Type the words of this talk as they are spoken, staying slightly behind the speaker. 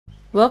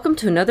Welcome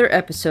to another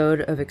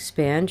episode of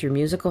Expand Your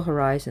Musical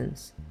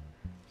Horizons.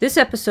 This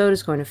episode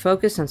is going to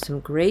focus on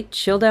some great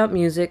chilled out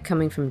music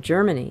coming from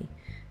Germany,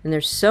 and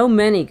there's so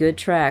many good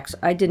tracks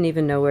I didn't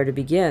even know where to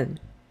begin.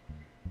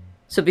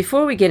 So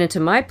before we get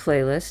into my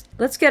playlist,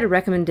 let's get a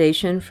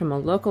recommendation from a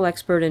local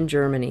expert in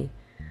Germany,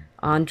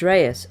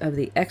 Andreas of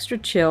the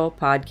XtraChill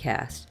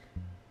podcast.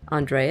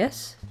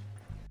 Andreas?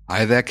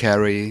 Hi there,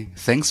 Carrie.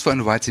 Thanks for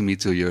inviting me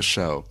to your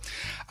show.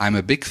 I'm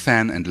a big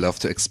fan and love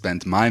to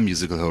expand my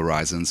musical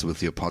horizons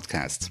with your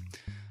podcast.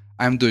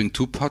 I'm doing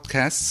 2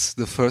 podcasts.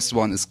 The first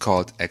one is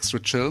called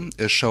XtraChill,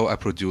 a show I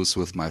produce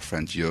with my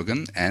friend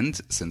Jürgen,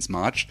 and since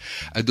March,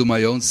 I do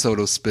my own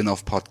solo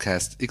spin-off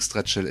podcast,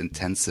 XtraChill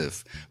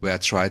Intensive, where I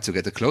try to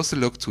get a closer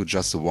look to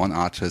just the one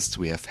artist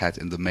we have had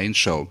in the main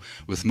show,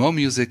 with more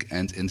music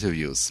and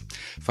interviews.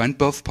 Find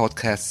both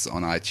podcasts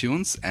on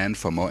iTunes, and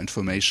for more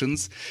information,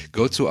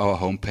 go to our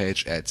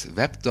homepage at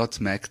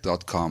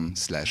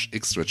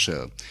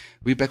web.mac.com/XtraChill.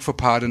 We beg for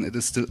pardon, it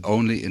is still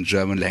only in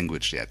German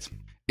language yet.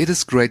 It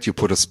is great you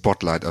put a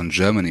spotlight on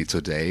Germany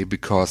today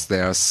because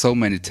there are so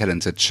many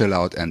talented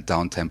chill-out and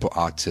down-tempo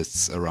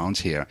artists around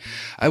here.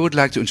 I would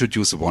like to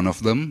introduce one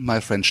of them, my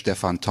friend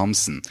Stefan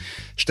Thompson.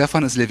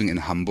 Stefan is living in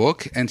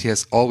Hamburg and he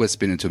has always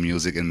been into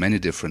music in many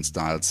different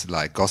styles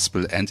like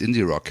gospel and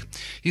indie rock.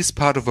 He's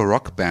part of a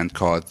rock band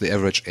called The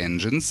Average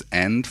Engines,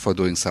 and for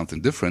doing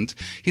something different,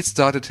 he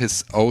started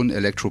his own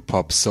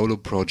electropop solo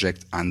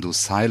project Undo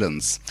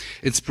Silence.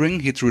 In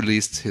spring he'd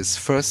released his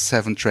first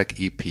 7-track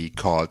EP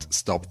called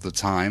Stop the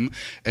Time,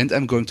 and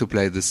I'm going to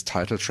play this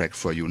title track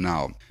for you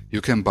now. You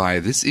can buy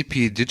this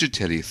EP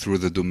digitally through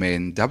the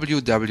domain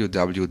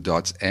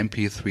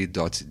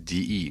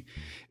www.mp3.de.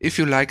 If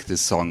you like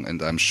this song,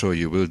 and I'm sure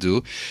you will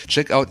do,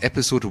 check out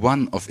episode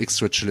 1 of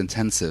XtraChill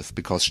Intensive,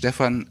 because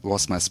Stefan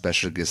was my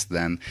special guest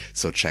then,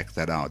 so check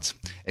that out.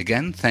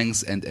 Again,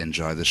 thanks and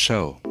enjoy the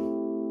show.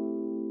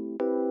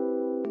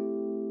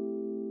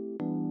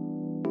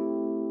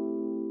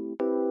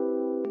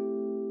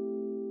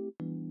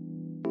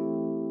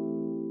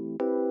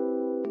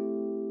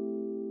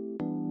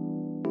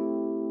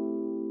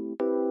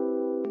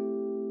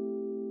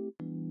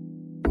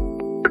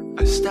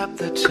 Stop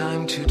the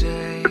time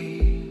today.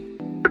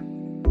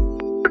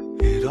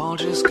 It all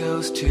just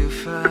goes too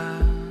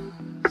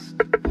fast.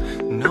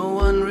 No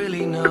one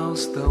really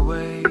knows the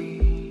way.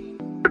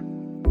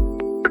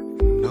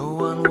 No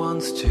one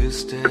wants to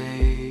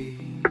stay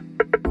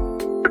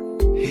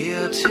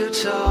here to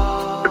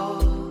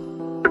talk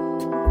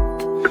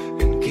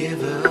and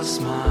give a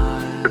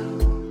smile.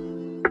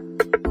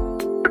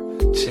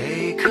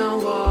 Take a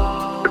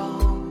walk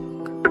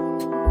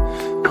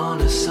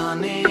on a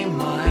sunny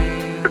mile.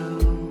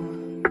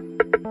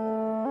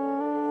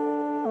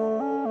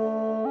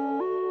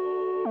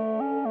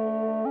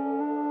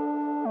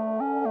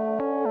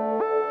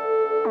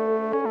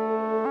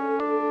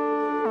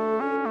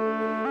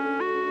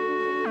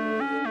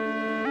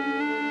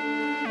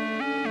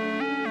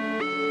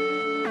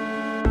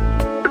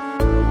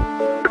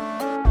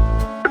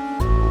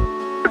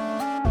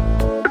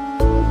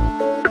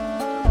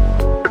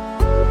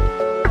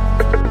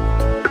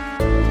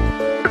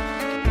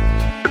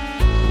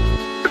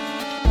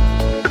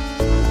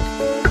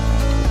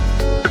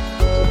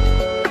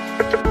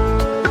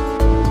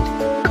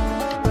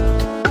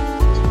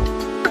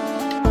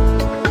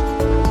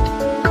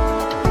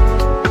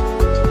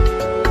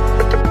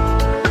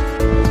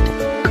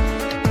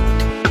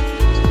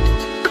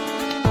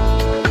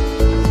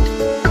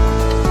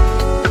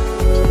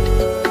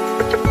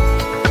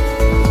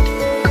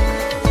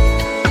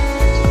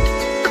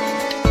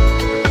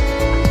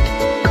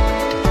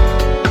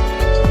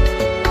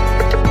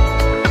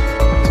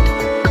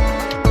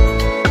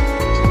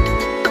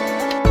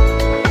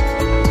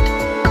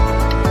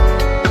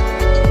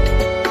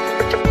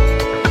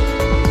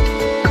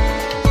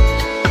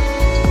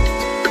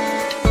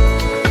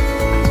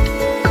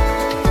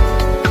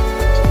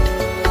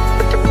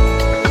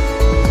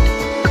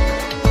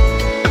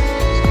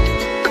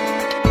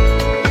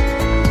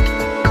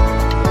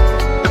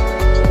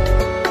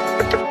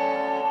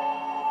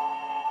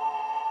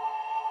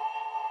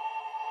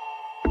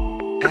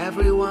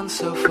 Everyone's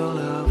so full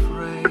of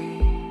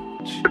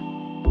rage,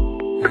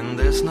 and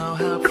there's no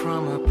help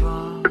from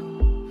above.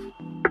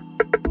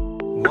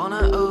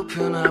 Wanna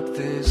open up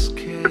this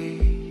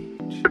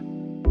cage,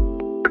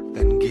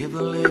 then give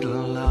a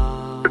little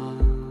love.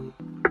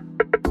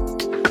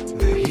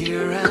 The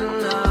here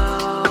and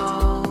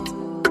now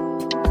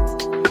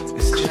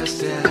is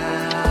just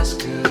as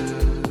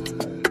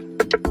good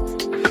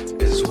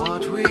as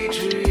what we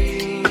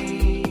dream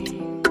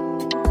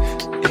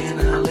in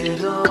a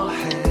little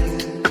head.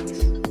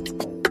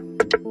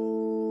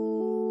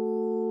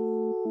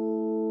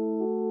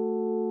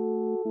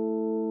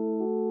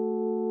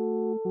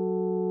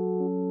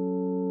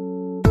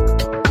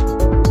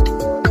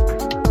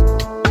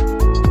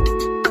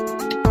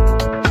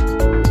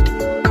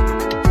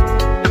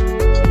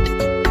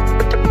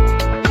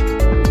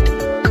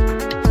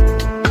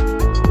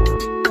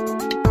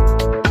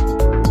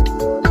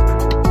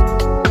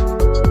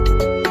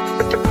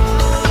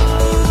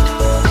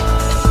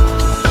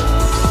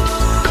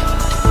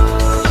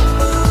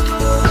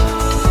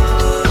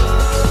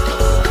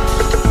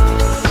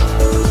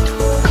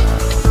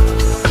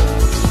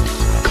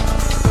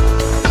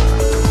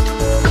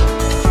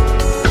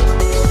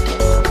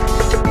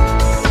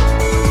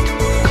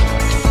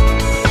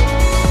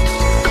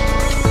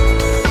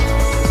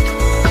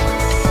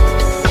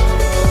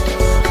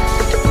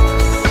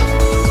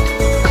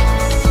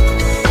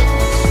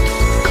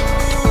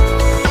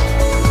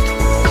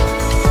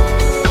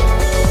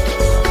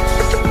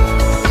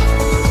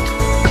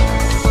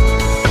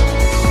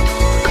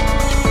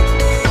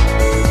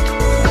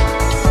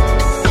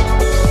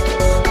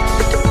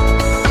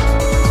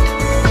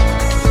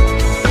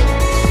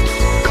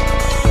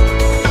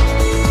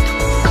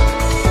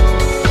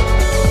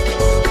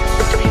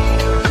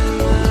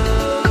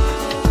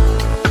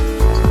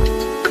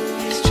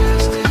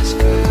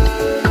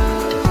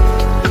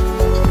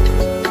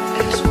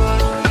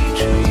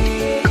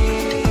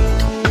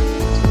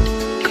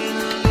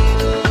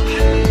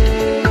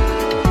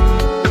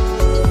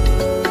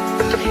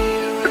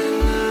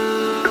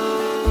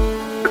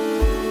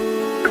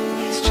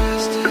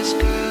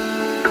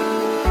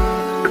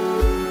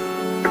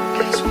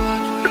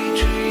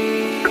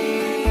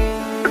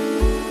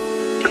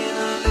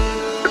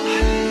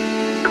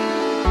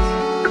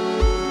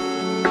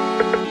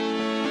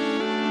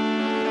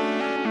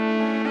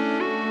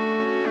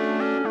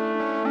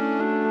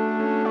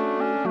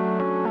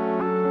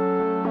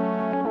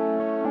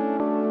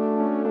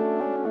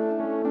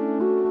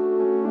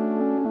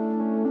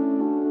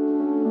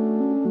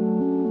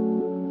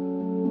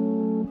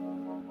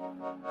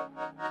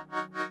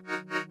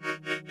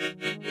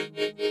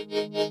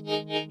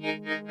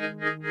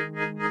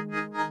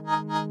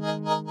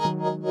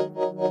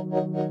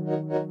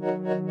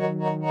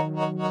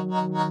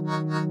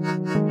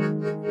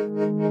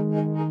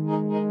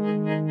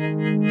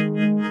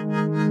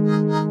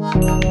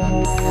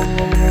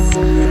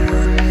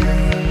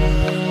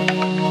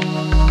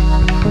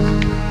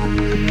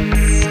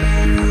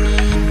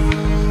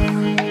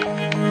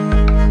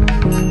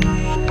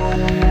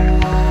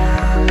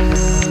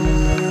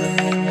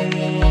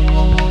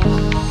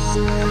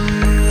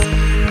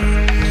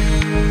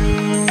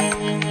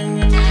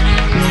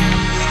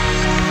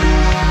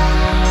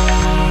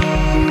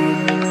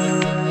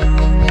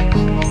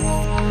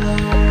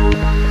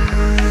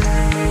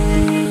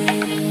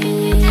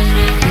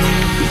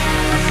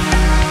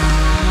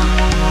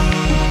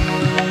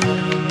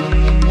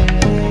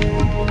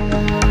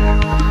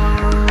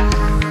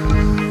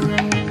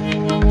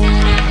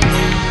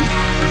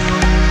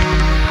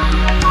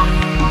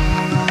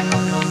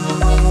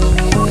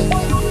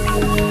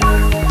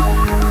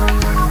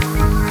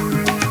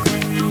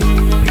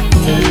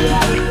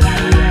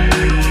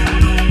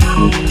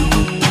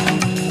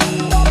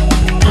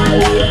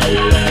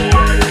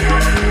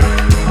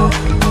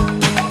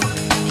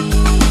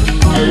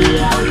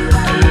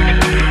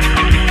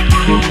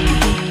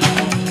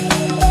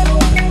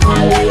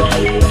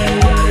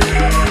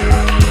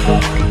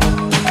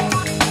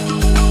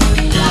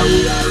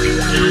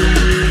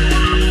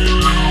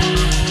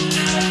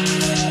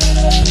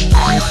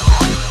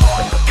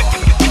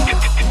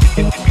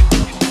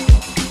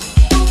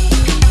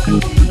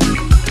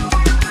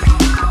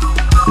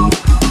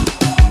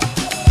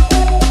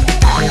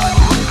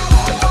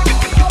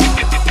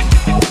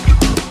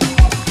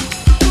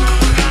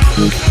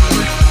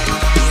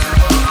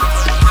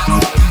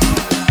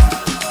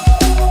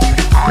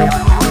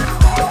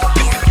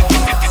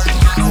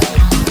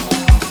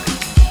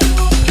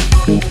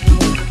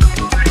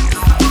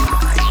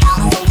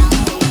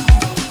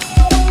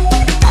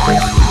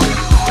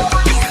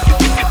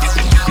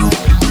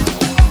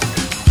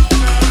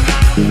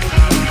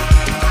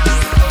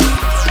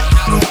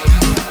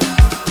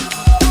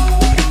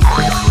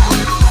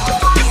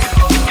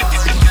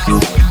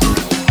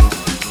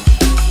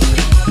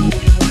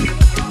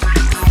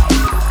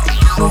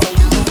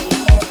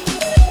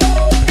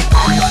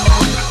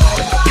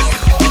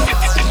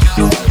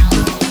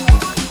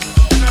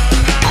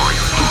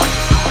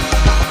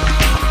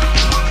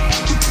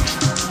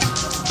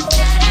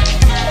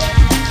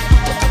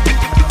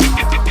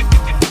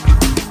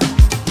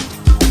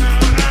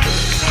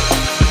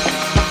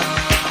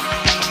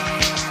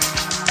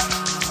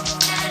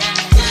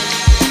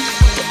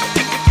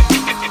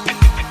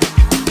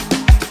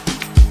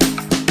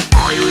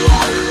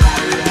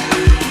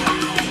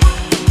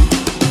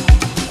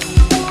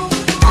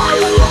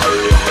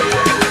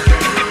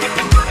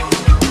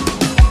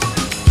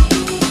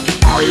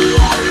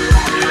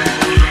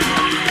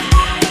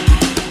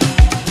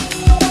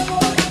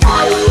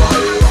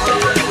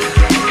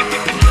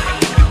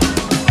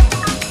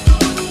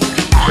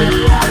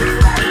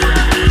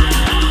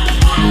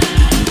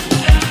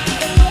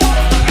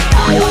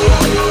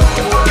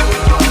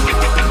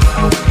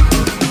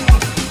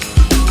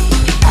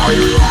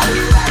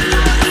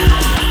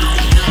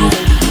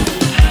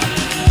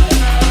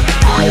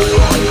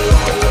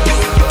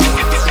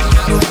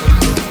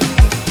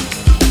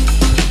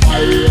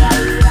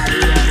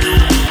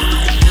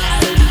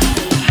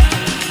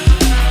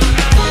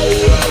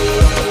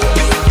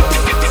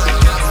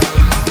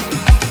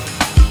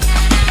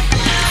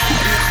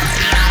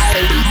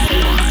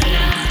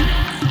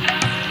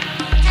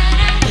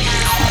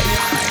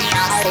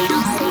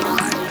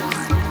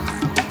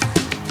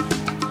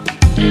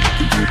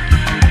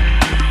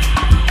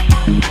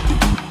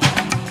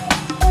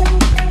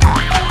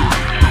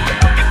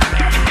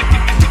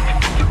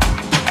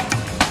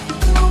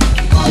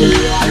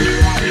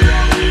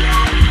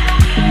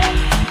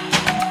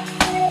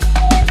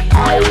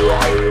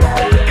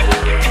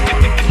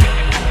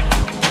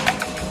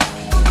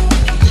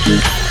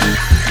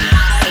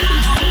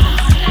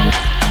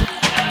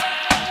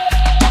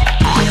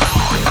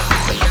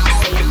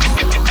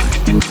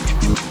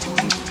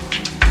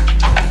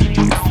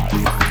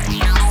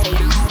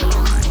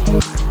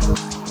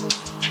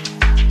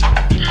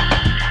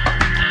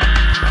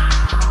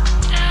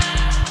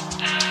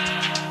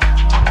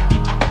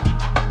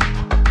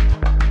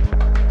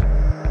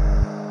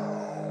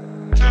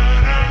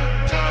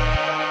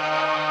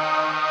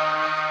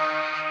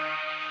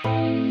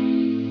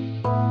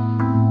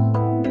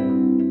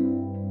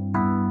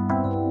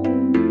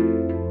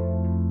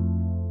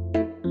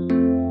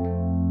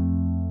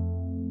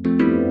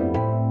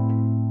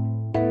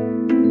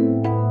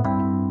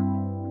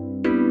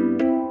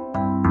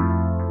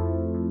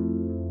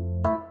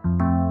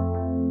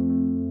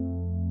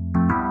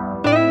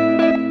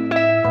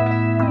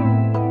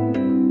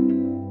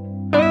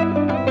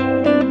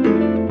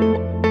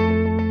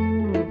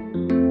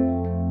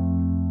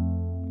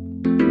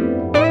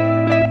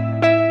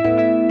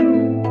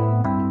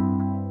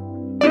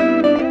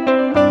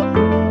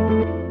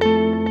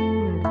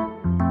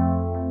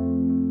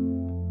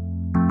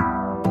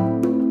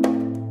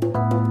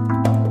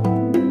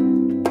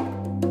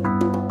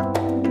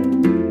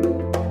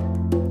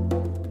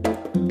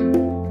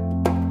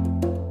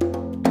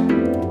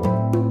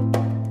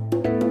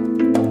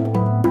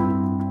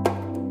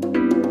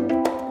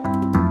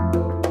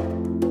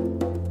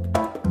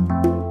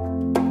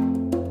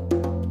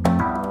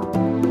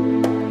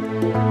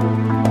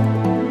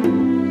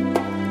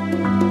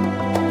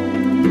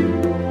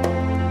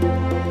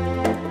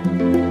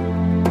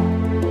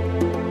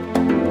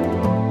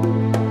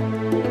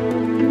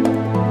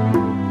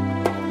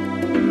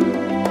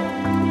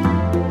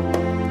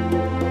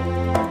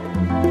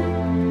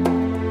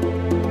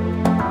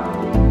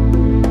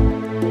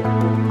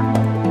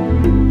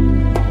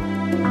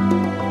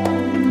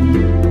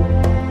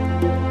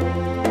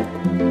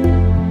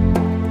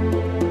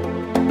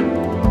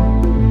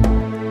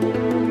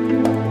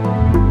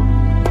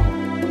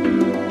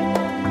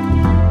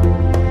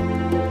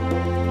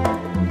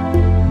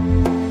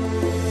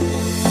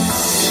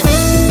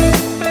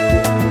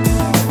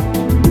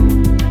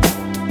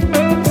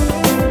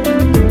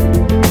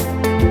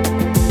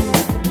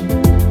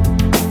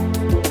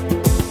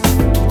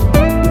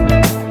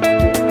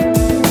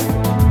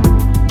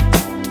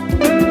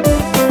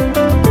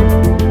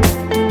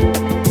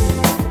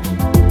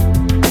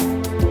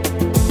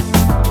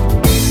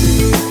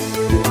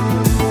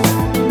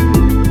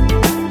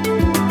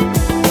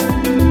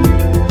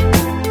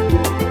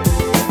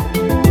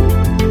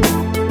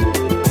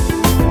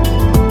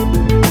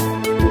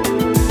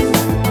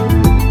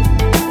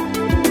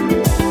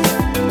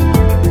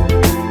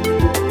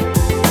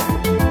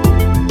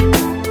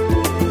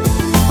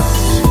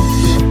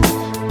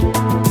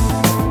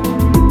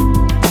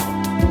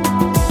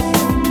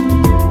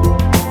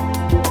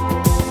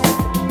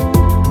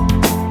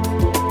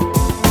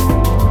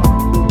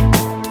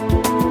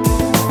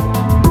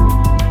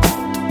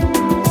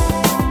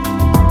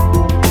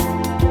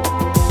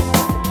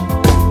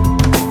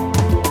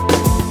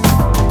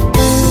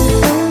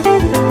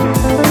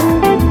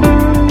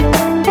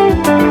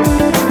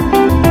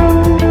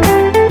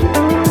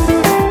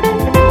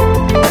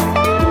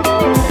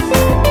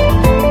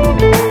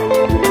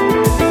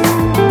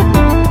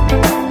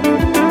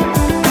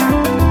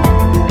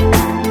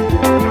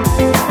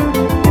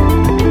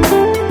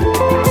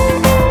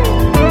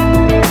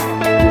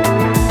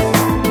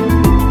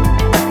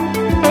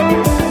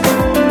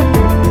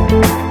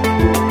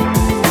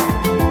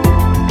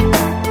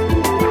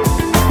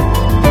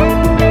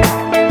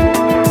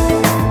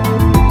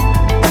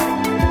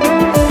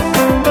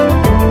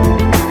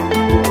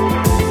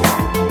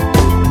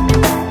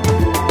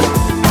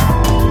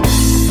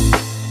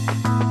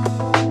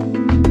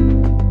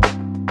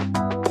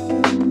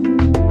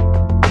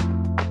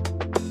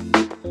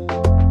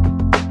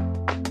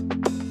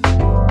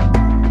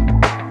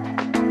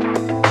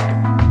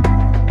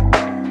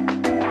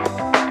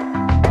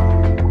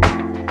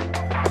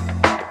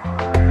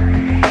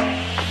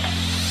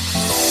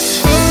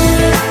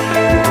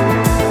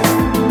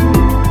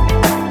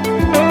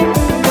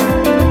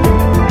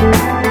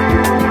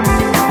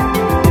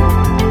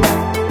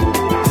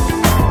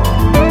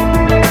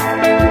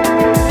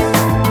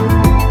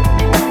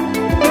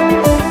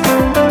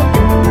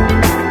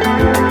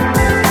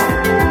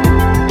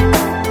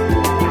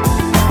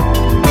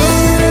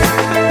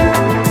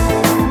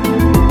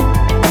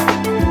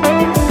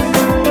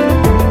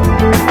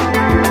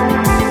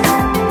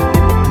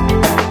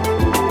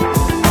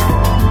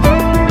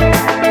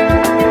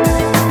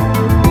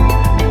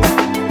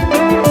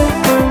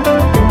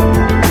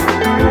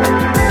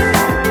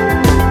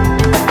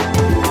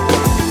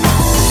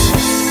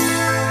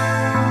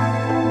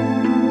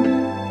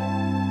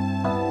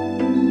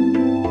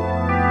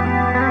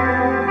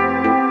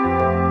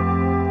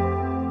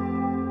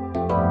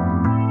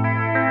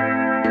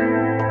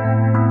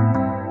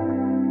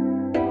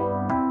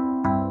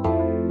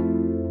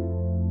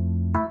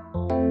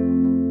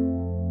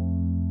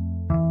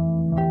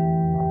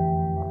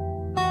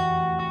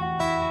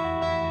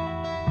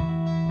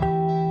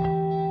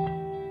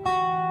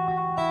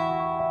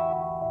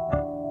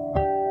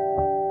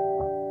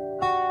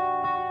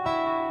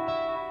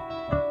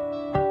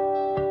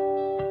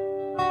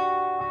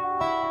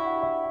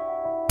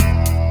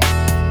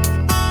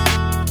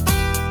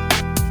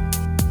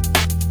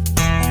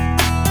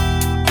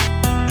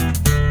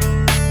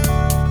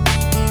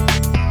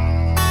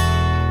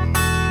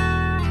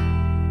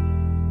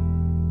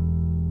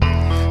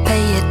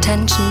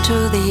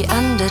 to the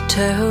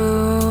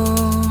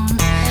undertone.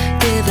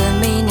 Give a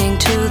meaning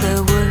to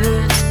the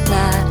words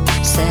not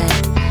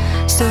said.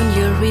 Soon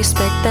you'll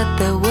respect that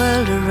the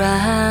world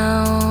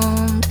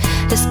around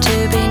is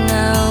to be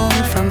known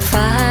from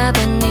far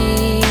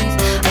beneath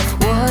of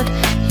what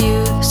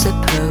you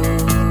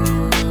supposed.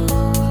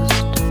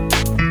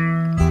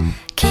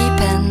 Keep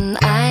an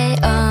eye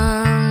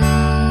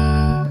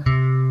on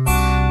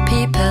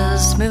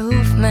people's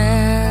movements.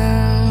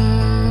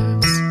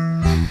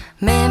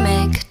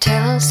 Mimic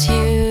tells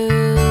you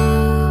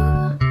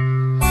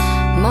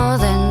more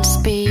than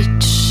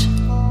speech.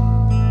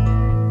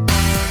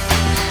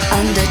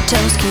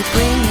 Undertones keep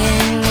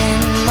ringing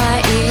in my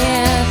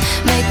ear,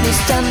 make me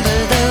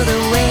stumble though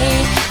the way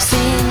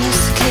seems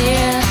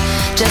clear.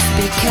 Just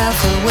be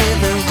careful with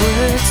the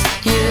words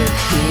you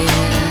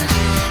hear.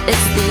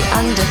 It's the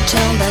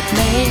undertone that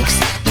makes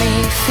me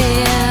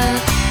fear.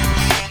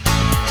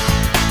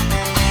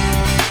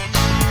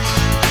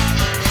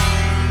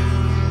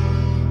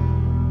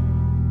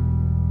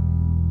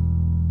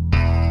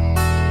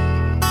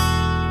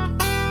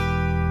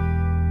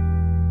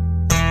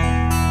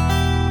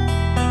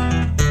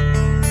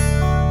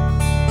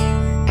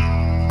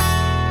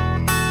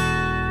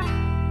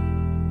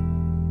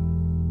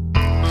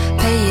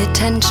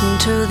 Attention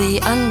to the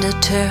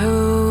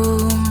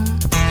undertone.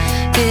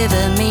 Give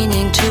a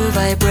meaning to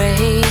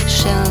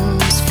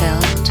vibrations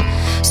felt.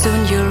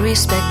 Soon you'll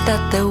respect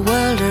that the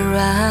world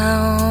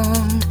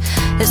around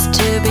is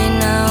to be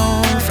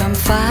known from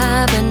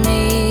far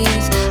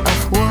beneath of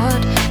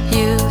what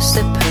you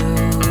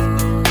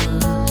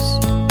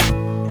supposed.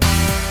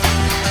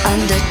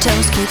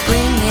 Undertones keep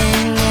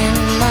ringing in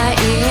my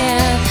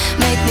ear,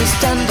 make me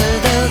stumble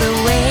though the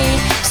way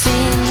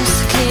seems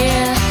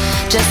clear.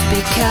 Just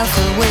be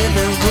careful with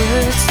the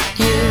words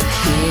you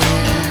hear.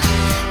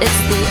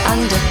 It's the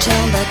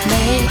undertone that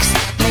makes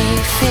me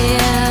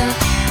fear.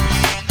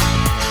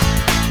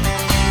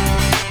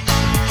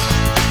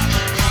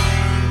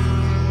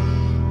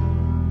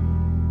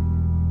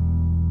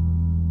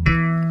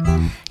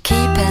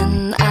 Keep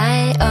an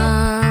eye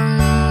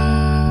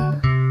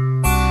on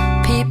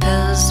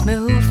people's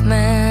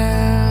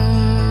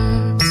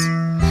movements.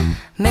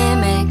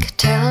 Mimic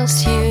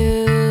tells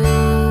you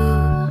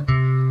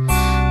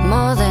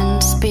more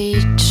than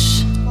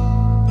speech.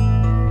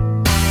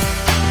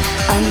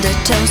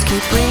 Undertones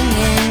keep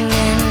ringing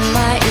in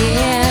my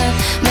ear,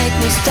 make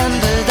me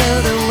stumble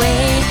though the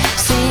way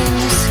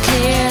seems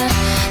clear.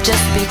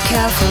 Just be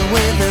careful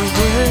with the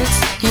words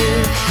you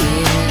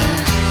hear.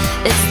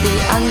 It's the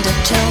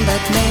undertone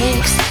that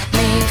makes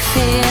me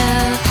fear.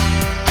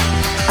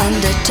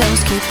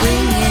 Undertones keep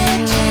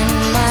ringing in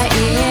my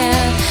ear,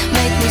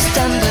 make me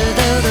stumble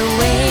though the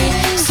way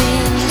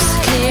seems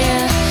clear.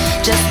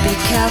 Just be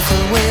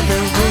careful with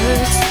the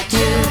words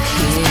you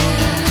hear.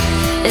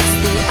 It's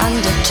the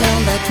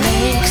undertone that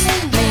makes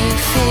me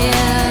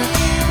fear.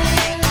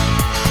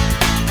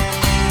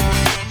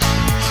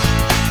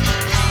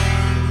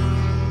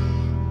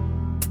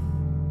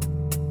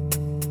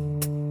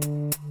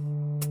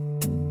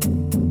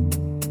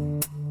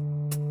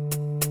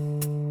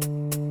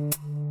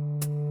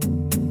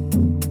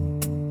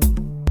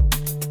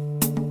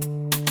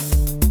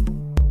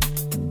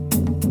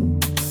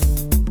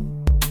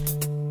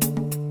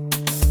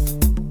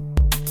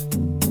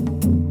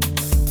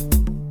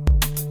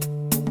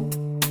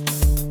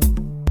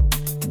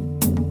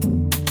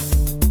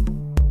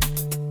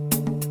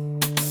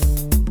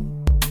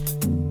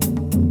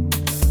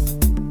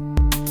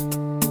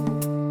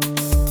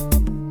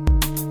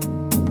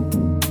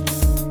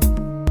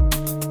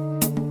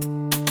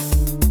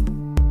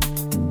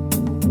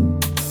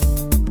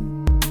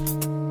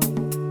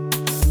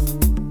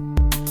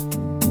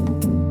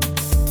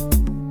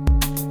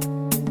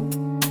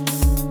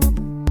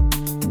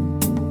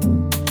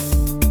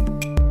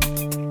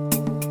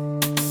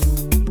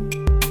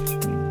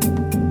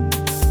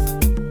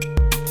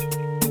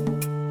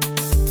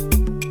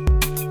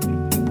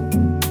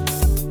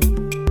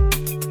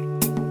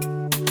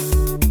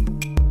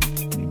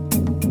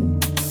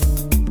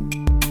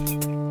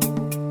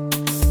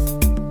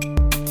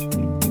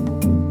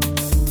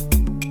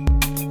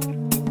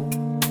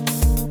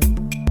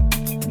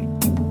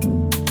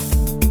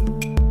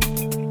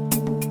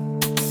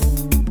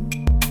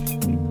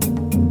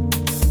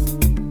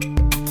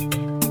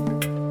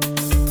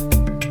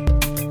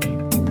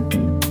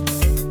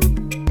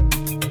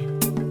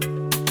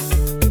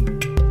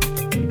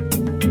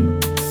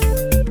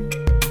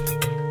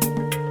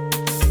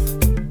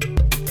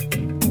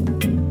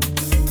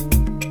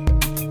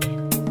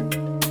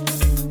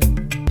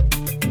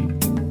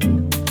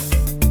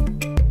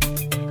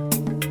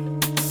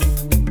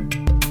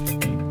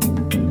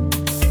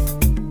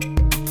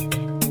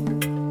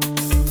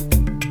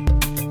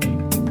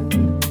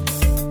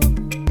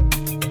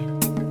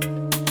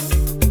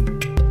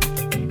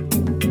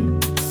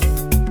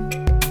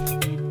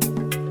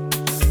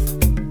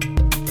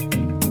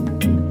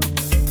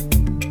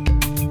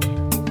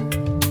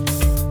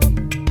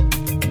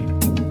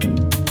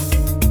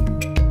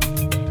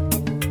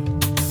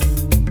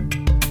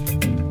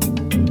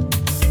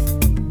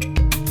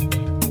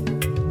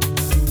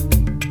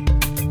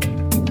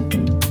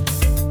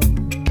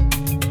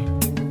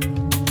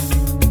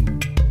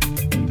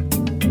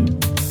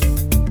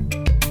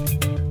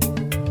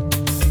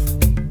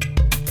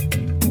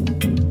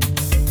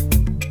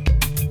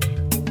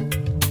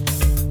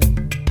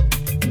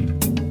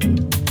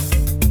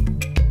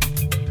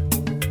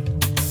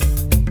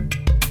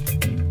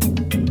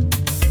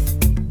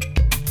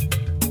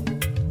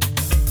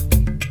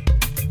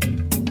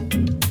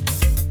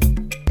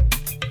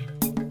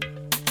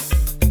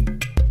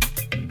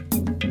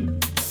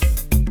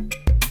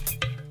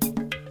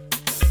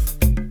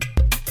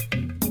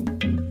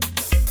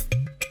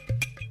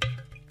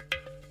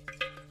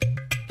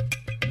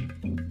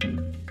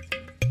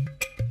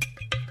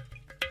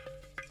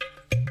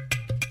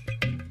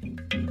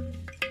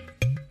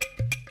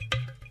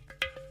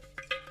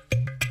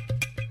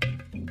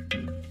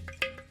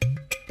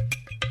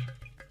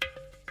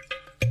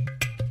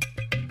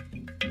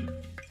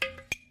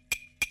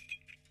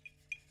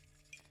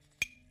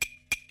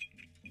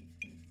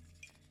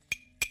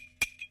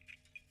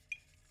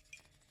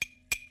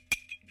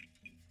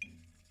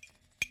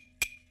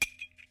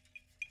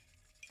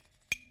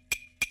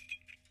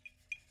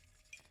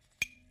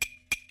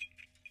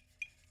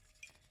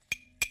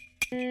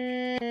 Before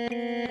I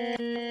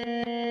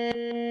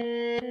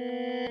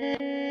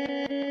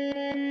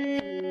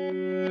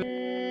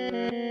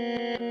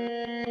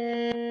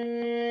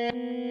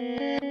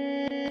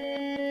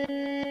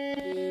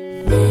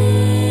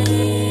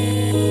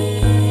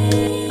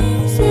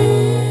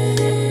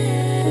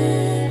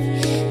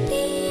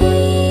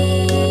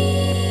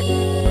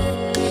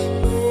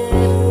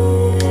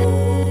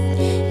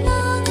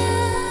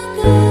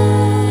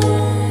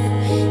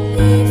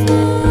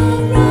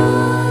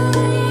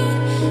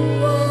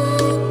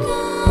walk